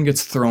 something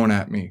gets thrown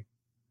at me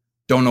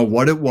Don't know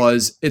what it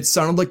was. It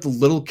sounded like the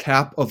little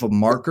cap of a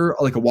marker,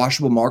 like a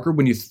washable marker.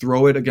 When you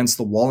throw it against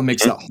the wall, it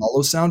makes that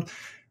hollow sound.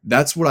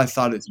 That's what I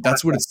thought.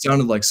 That's what it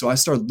sounded like. So I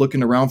started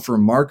looking around for a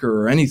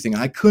marker or anything.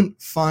 I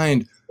couldn't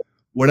find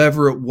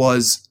whatever it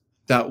was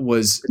that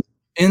was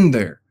in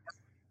there.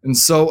 And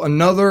so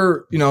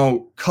another,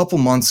 couple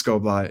months go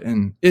by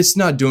and it's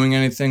not doing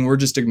anything. We're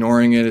just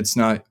ignoring it. It's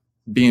not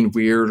being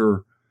weird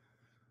or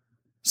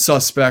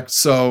suspect.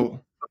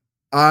 So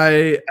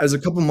as a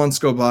couple months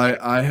go by,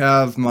 I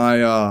have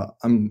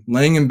I'm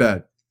laying in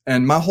bed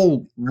and my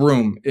whole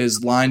room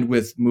is lined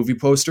with movie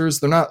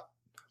posters. They're not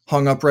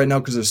hung up right now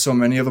because there's so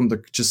many of them.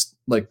 They're just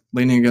like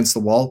leaning against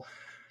the wall.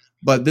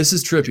 But this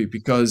is trippy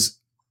because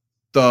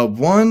the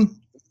one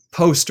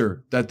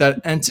poster that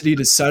entity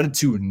decided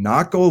to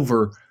knock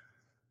over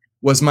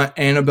was my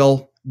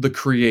Annabelle the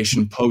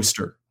Creation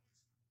poster.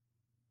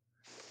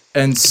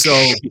 And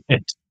so,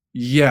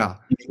 yeah.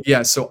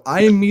 So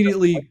I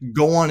immediately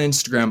go on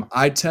Instagram.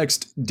 I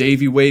text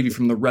Davey Wavy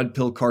from the Red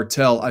Pill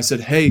Cartel. I said,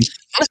 hey,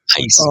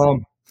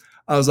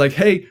 I was like,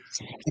 hey,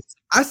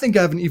 I think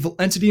I have an evil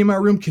entity in my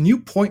room. Can you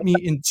point me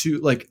into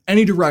like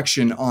any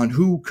direction on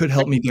who could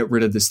help me get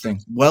rid of this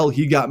thing? Well,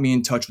 he got me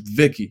in touch with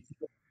Vicky,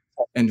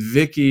 and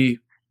Vicky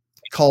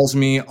calls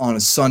me on a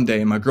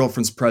Sunday and my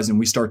girlfriend's present.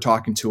 We start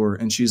talking to her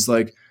and she's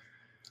like,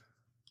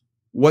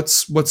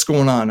 what's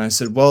going on? I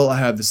said, well, I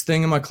have this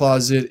thing in my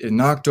closet. It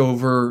knocked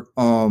over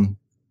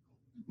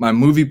my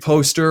movie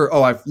poster.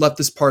 Oh, I left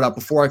this part out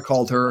before I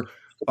called her.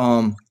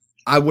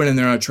 I went in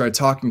there and I tried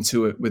talking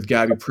to it with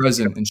Gabby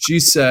present. And she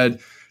said,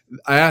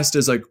 I asked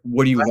us like,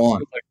 what do you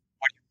want?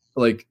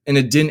 Like, and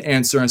it didn't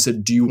answer. I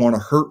said, do you want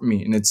to hurt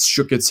me? And it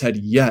shook its head.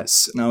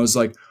 Yes. And I was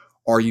like,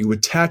 are you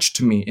attached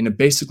to me? And it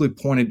basically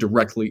pointed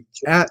directly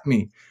at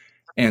me.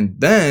 And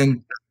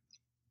then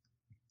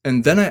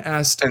I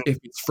asked if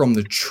it's from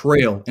the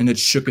trail, and it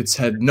shook its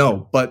head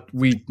no. But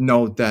we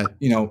know that,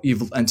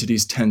 evil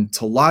entities tend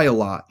to lie a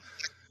lot.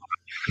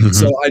 Mm-hmm.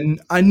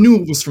 So I knew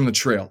it was from the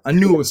trail.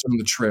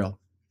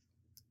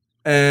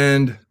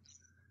 And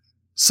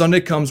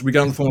Sunday comes, we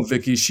got on the phone with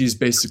Vicky. She's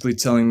basically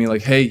telling me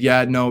like, hey,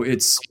 yeah, no,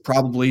 it's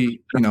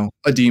probably,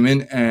 a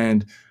demon.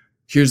 And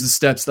here's the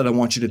steps that I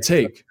want you to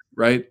take.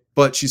 Right.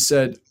 But she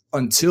said,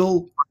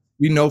 until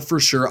we know for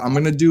sure, I'm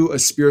going to do a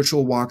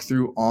spiritual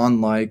walkthrough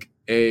on like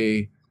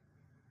a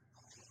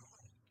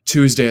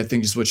Tuesday, I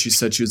think is what she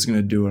said she was going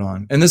to do it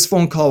on. And this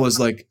phone call was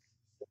like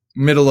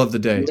middle of the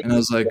day. And I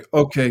was like,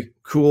 okay,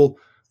 cool.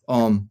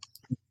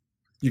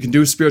 You can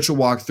do a spiritual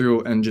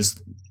walkthrough and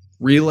just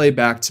relay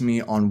back to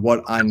me on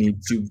what I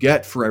need to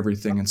get for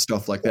everything and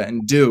stuff like that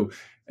and do.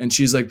 And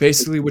she's like,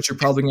 basically what you're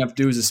probably going to have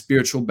to do is a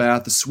spiritual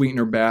bath, a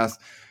sweetener bath,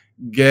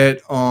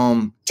 get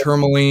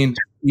tourmaline,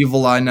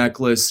 evil eye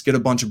necklace, get a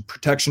bunch of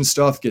protection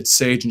stuff, get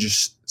sage, and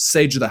just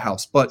sage the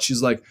house. But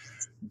she's like,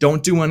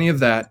 don't do any of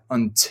that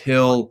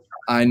until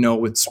I know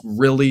what's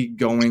really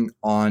going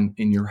on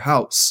in your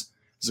house.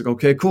 He's like,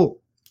 okay,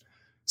 cool.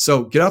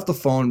 So get off the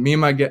phone. Me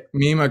and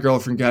my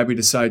girlfriend Gabby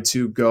decide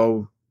to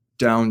go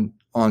down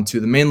onto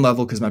the main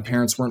level because my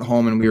parents weren't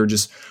home, and we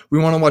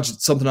want to watch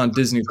something on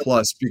Disney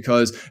Plus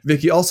because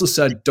Vicky also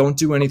said don't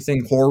do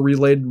anything horror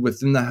related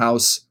within the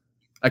house.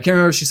 I can't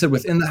remember if she said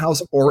within the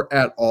house or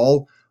at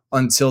all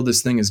until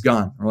this thing is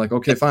gone. We're like,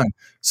 okay, fine.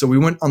 So we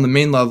went on the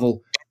main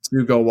level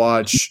to go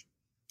watch,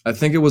 I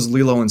think it was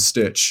Lilo and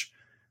Stitch.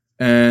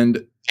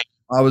 And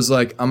I was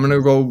like, I'm going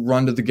to go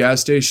run to the gas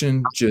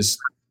station, just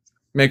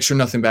make sure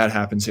nothing bad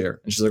happens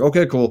here. And she's like,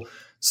 okay, cool.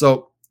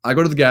 So I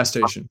go to the gas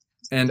station.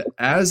 And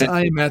as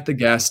I am at the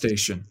gas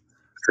station,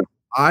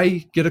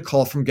 I get a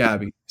call from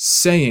Gabby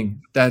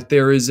saying that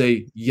there is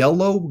a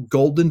yellow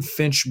golden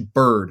finch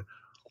bird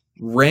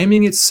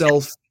ramming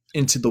itself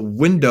into the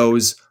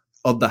windows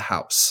of the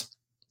house.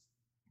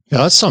 Yeah,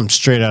 that's something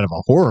straight out of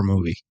a horror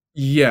movie.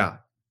 Yeah.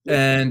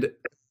 And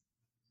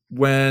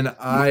when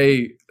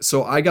I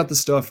got the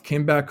stuff,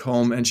 came back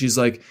home, and she's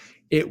like,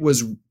 it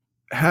was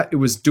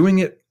doing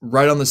it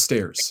right on the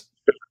stairs.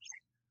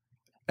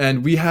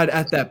 And we had,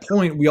 at that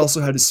point, we also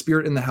had a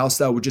spirit in the house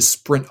that would just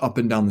sprint up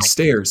and down the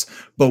stairs.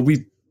 But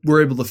we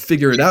were able to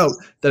figure it out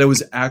that it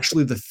was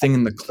actually the thing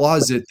in the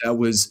closet that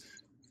was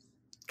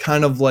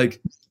kind of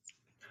like,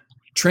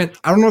 I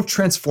don't know if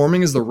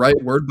transforming is the right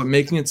word, but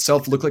making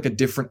itself look like a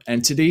different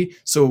entity.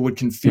 So it would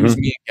confuse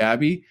me and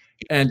Gabby.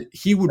 And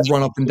he would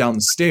run up and down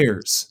the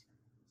stairs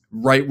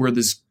right where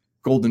this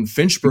golden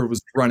finch bird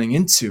was running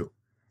into.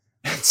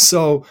 And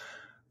so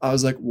I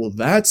was like, well,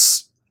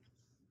 that's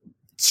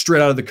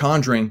straight out of the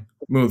Conjuring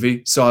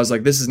movie. So I was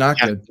like, this is not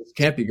good. This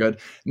can't be good.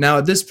 Now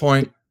at this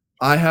point,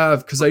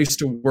 because I used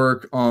to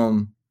work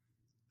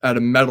at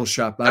a metal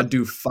shop, I'd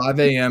do 5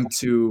 a.m.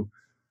 to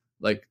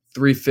like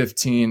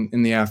 3:15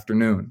 in the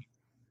afternoon.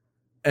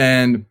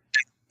 And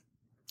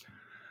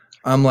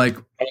I'm like,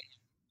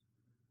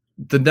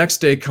 the next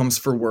day comes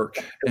for work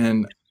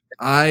and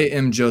I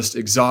am just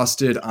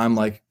exhausted. I'm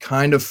like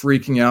kind of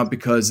freaking out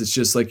because it's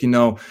just like,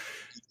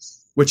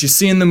 what you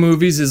see in the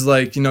movies is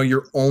like,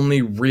 your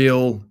only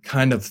real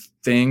kind of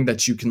thing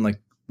that you can like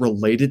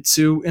relate it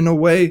to in a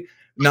way.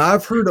 Now,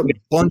 I've heard a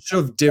bunch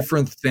of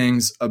different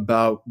things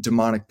about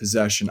demonic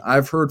possession.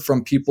 I've heard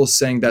from people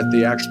saying that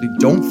they actually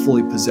don't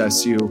fully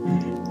possess you,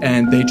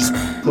 and they just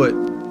put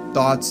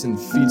thoughts and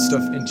feed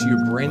stuff into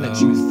your brain that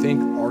you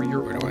think are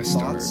your own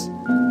thoughts.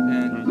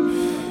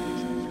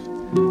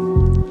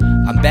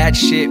 I'm bad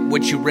shit,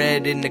 what you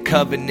read in the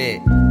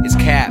covenant is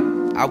cap.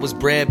 I was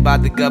bred by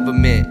the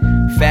government.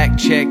 Fact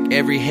check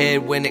every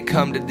head when it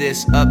come to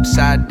this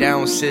upside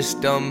down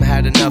system.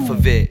 Had enough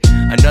of it.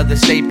 Another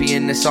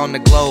sapien that's on the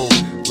globe.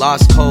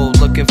 Lost cold,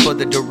 looking for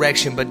the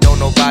direction, but don't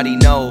nobody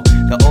know.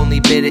 The only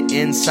bit of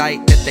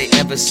insight that they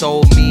ever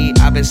sold me,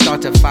 I've been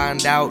start to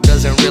find out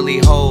doesn't really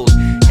hold.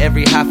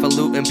 Every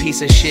highfalutin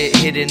piece of shit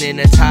hidden in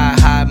a tie,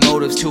 high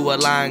motives to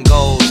align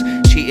goals.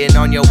 Cheating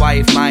on your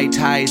wife, my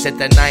ties at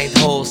the 9th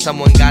hole.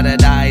 Someone gotta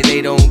die,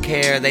 they don't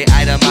care, they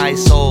itemize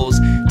souls.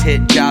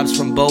 Tit jobs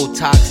from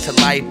Botox to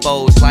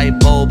lipos, light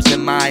bulbs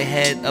in my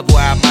head of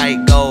where I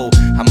might go.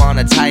 I'm on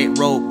a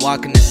tightrope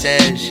walking this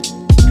edge,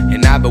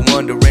 and I've been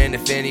wondering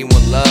if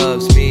anyone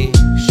loves me.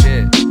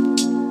 Shit.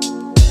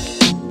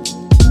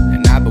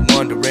 And I've been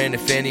wondering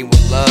if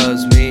anyone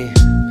loves me.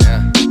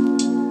 Yeah.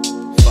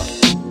 Fuck.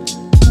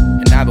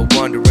 And I've been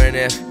wondering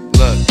if,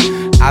 look,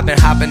 I've been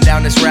hopping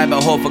down this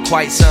rabbit hole for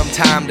quite some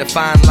time to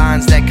find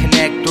lines that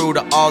connect through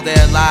to all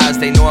their lies.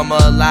 They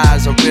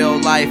normalize a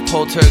real life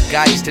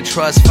poltergeist to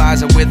trust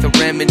Pfizer with a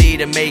remedy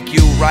to make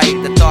you right.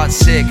 The thought's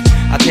sick,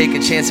 I'll take a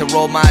chance and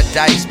roll my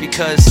dice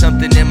because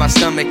something in my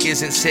stomach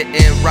isn't sitting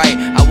right.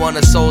 I want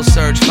a soul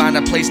search, find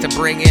a place to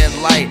bring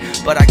in light,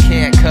 but I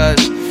can't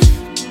cause,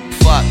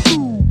 fuck.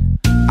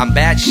 I'm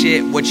bad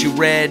shit, what you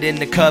read in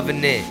the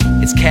covenant,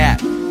 it's cap.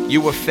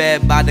 You were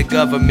fed by the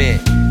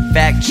government.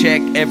 Fact check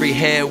every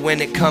head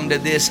when it come to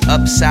this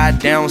upside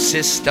down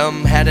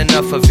system. Had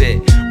enough of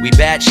it. We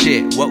bad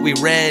shit. What we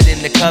read in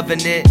the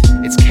covenant,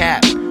 it's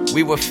cap.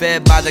 We were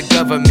fed by the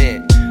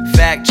government.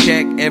 Fact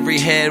check every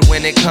head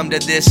when it come to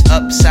this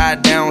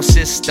upside down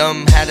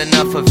system. Had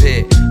enough of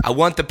it. I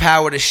want the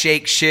power to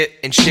shake shit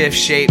and shift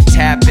shape.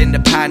 Tap into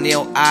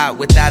pineal eye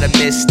without a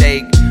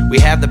mistake. We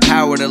have the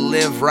power to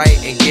live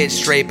right and get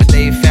straight, but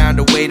they found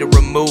a way to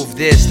remove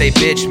this. They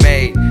bitch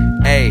made.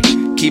 Hey,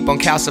 keep on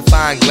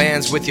calcifying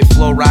glands with your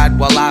flow ride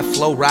while I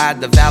flow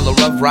ride the valor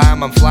of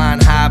rhyme. I'm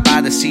flying high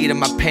by the seat of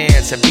my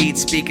pants. A beat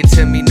speaking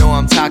to me, know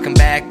I'm talking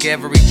back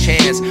every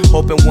chance.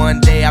 Hoping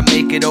one day I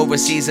make it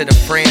overseas or to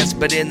France,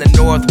 but in the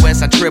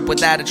Northwest I trip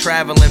without a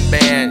traveling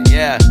band.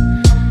 Yeah.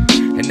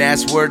 And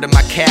that's word to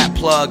my cat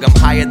plug. I'm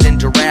higher than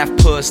giraffe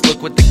puss.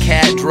 Look what the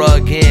cat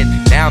drug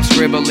in. Now I'm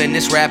scribbling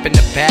this rap in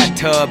the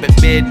bathtub.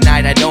 At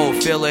midnight I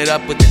don't fill it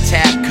up with the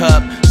tap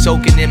cup.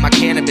 Soaking in my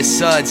cannabis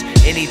suds.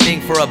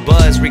 Anything for a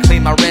buzz.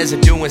 Reclaim my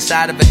residue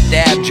inside of a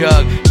dab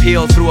jug.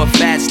 Peel through a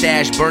fat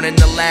stash, burning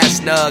the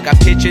last nug. I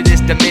picture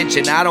this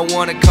dimension I don't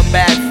want to come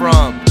back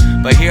from,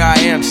 but here I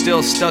am,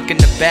 still stuck in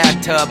the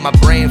bathtub. My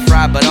brain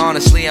fried, but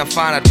honestly I'm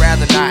fine. I'd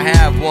rather not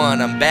have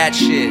one. I'm bad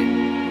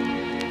shit.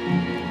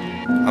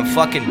 I'm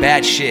fucking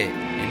bad shit,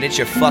 and it's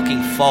your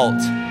fucking fault.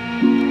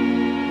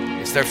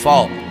 It's their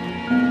fault.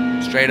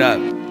 Straight up.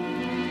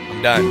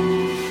 I'm done.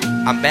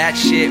 I'm bad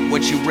shit,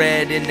 what you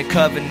read in the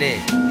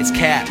covenant, it's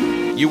cap.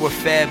 You were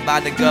fed by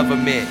the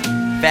government.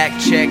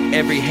 Fact check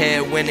every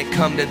head when it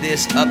come to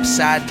this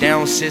upside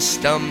down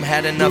system.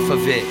 Had enough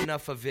of it.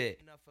 Enough of it.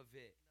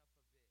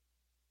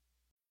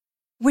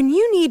 When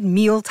you need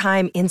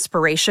mealtime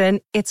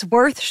inspiration, it's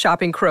worth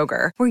shopping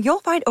Kroger, where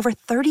you'll find over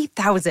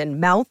 30,000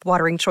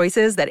 mouth-watering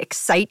choices that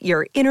excite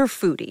your inner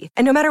foodie.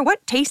 And no matter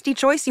what tasty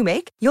choice you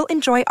make, you'll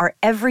enjoy our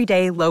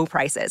everyday low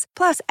prices,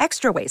 plus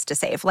extra ways to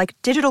save, like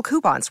digital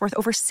coupons worth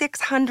over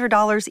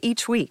 $600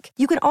 each week.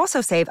 You can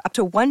also save up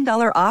to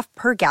 $1 off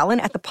per gallon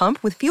at the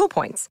pump with fuel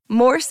points.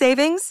 More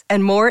savings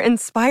and more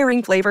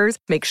inspiring flavors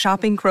make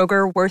shopping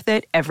Kroger worth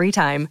it every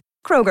time.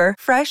 Kroger,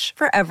 fresh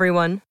for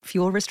everyone.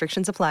 Fuel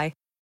restrictions apply.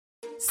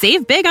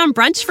 Save big on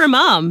brunch for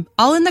mom,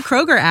 all in the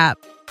Kroger app.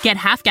 Get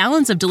half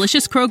gallons of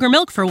delicious Kroger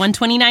milk for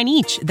 $1.29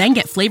 each. Then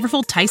get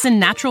flavorful Tyson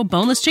natural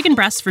boneless chicken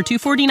breasts for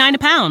 $2.49 a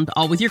pound,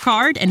 all with your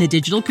card and a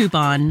digital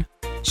coupon.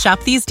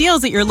 Shop these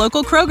deals at your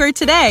local Kroger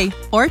today,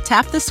 or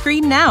tap the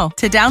screen now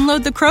to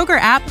download the Kroger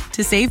app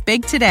to save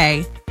big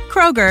today.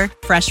 Kroger,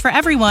 fresh for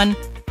everyone.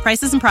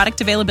 Prices and product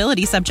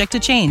availability subject to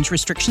change.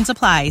 Restrictions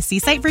apply. See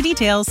site for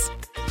details.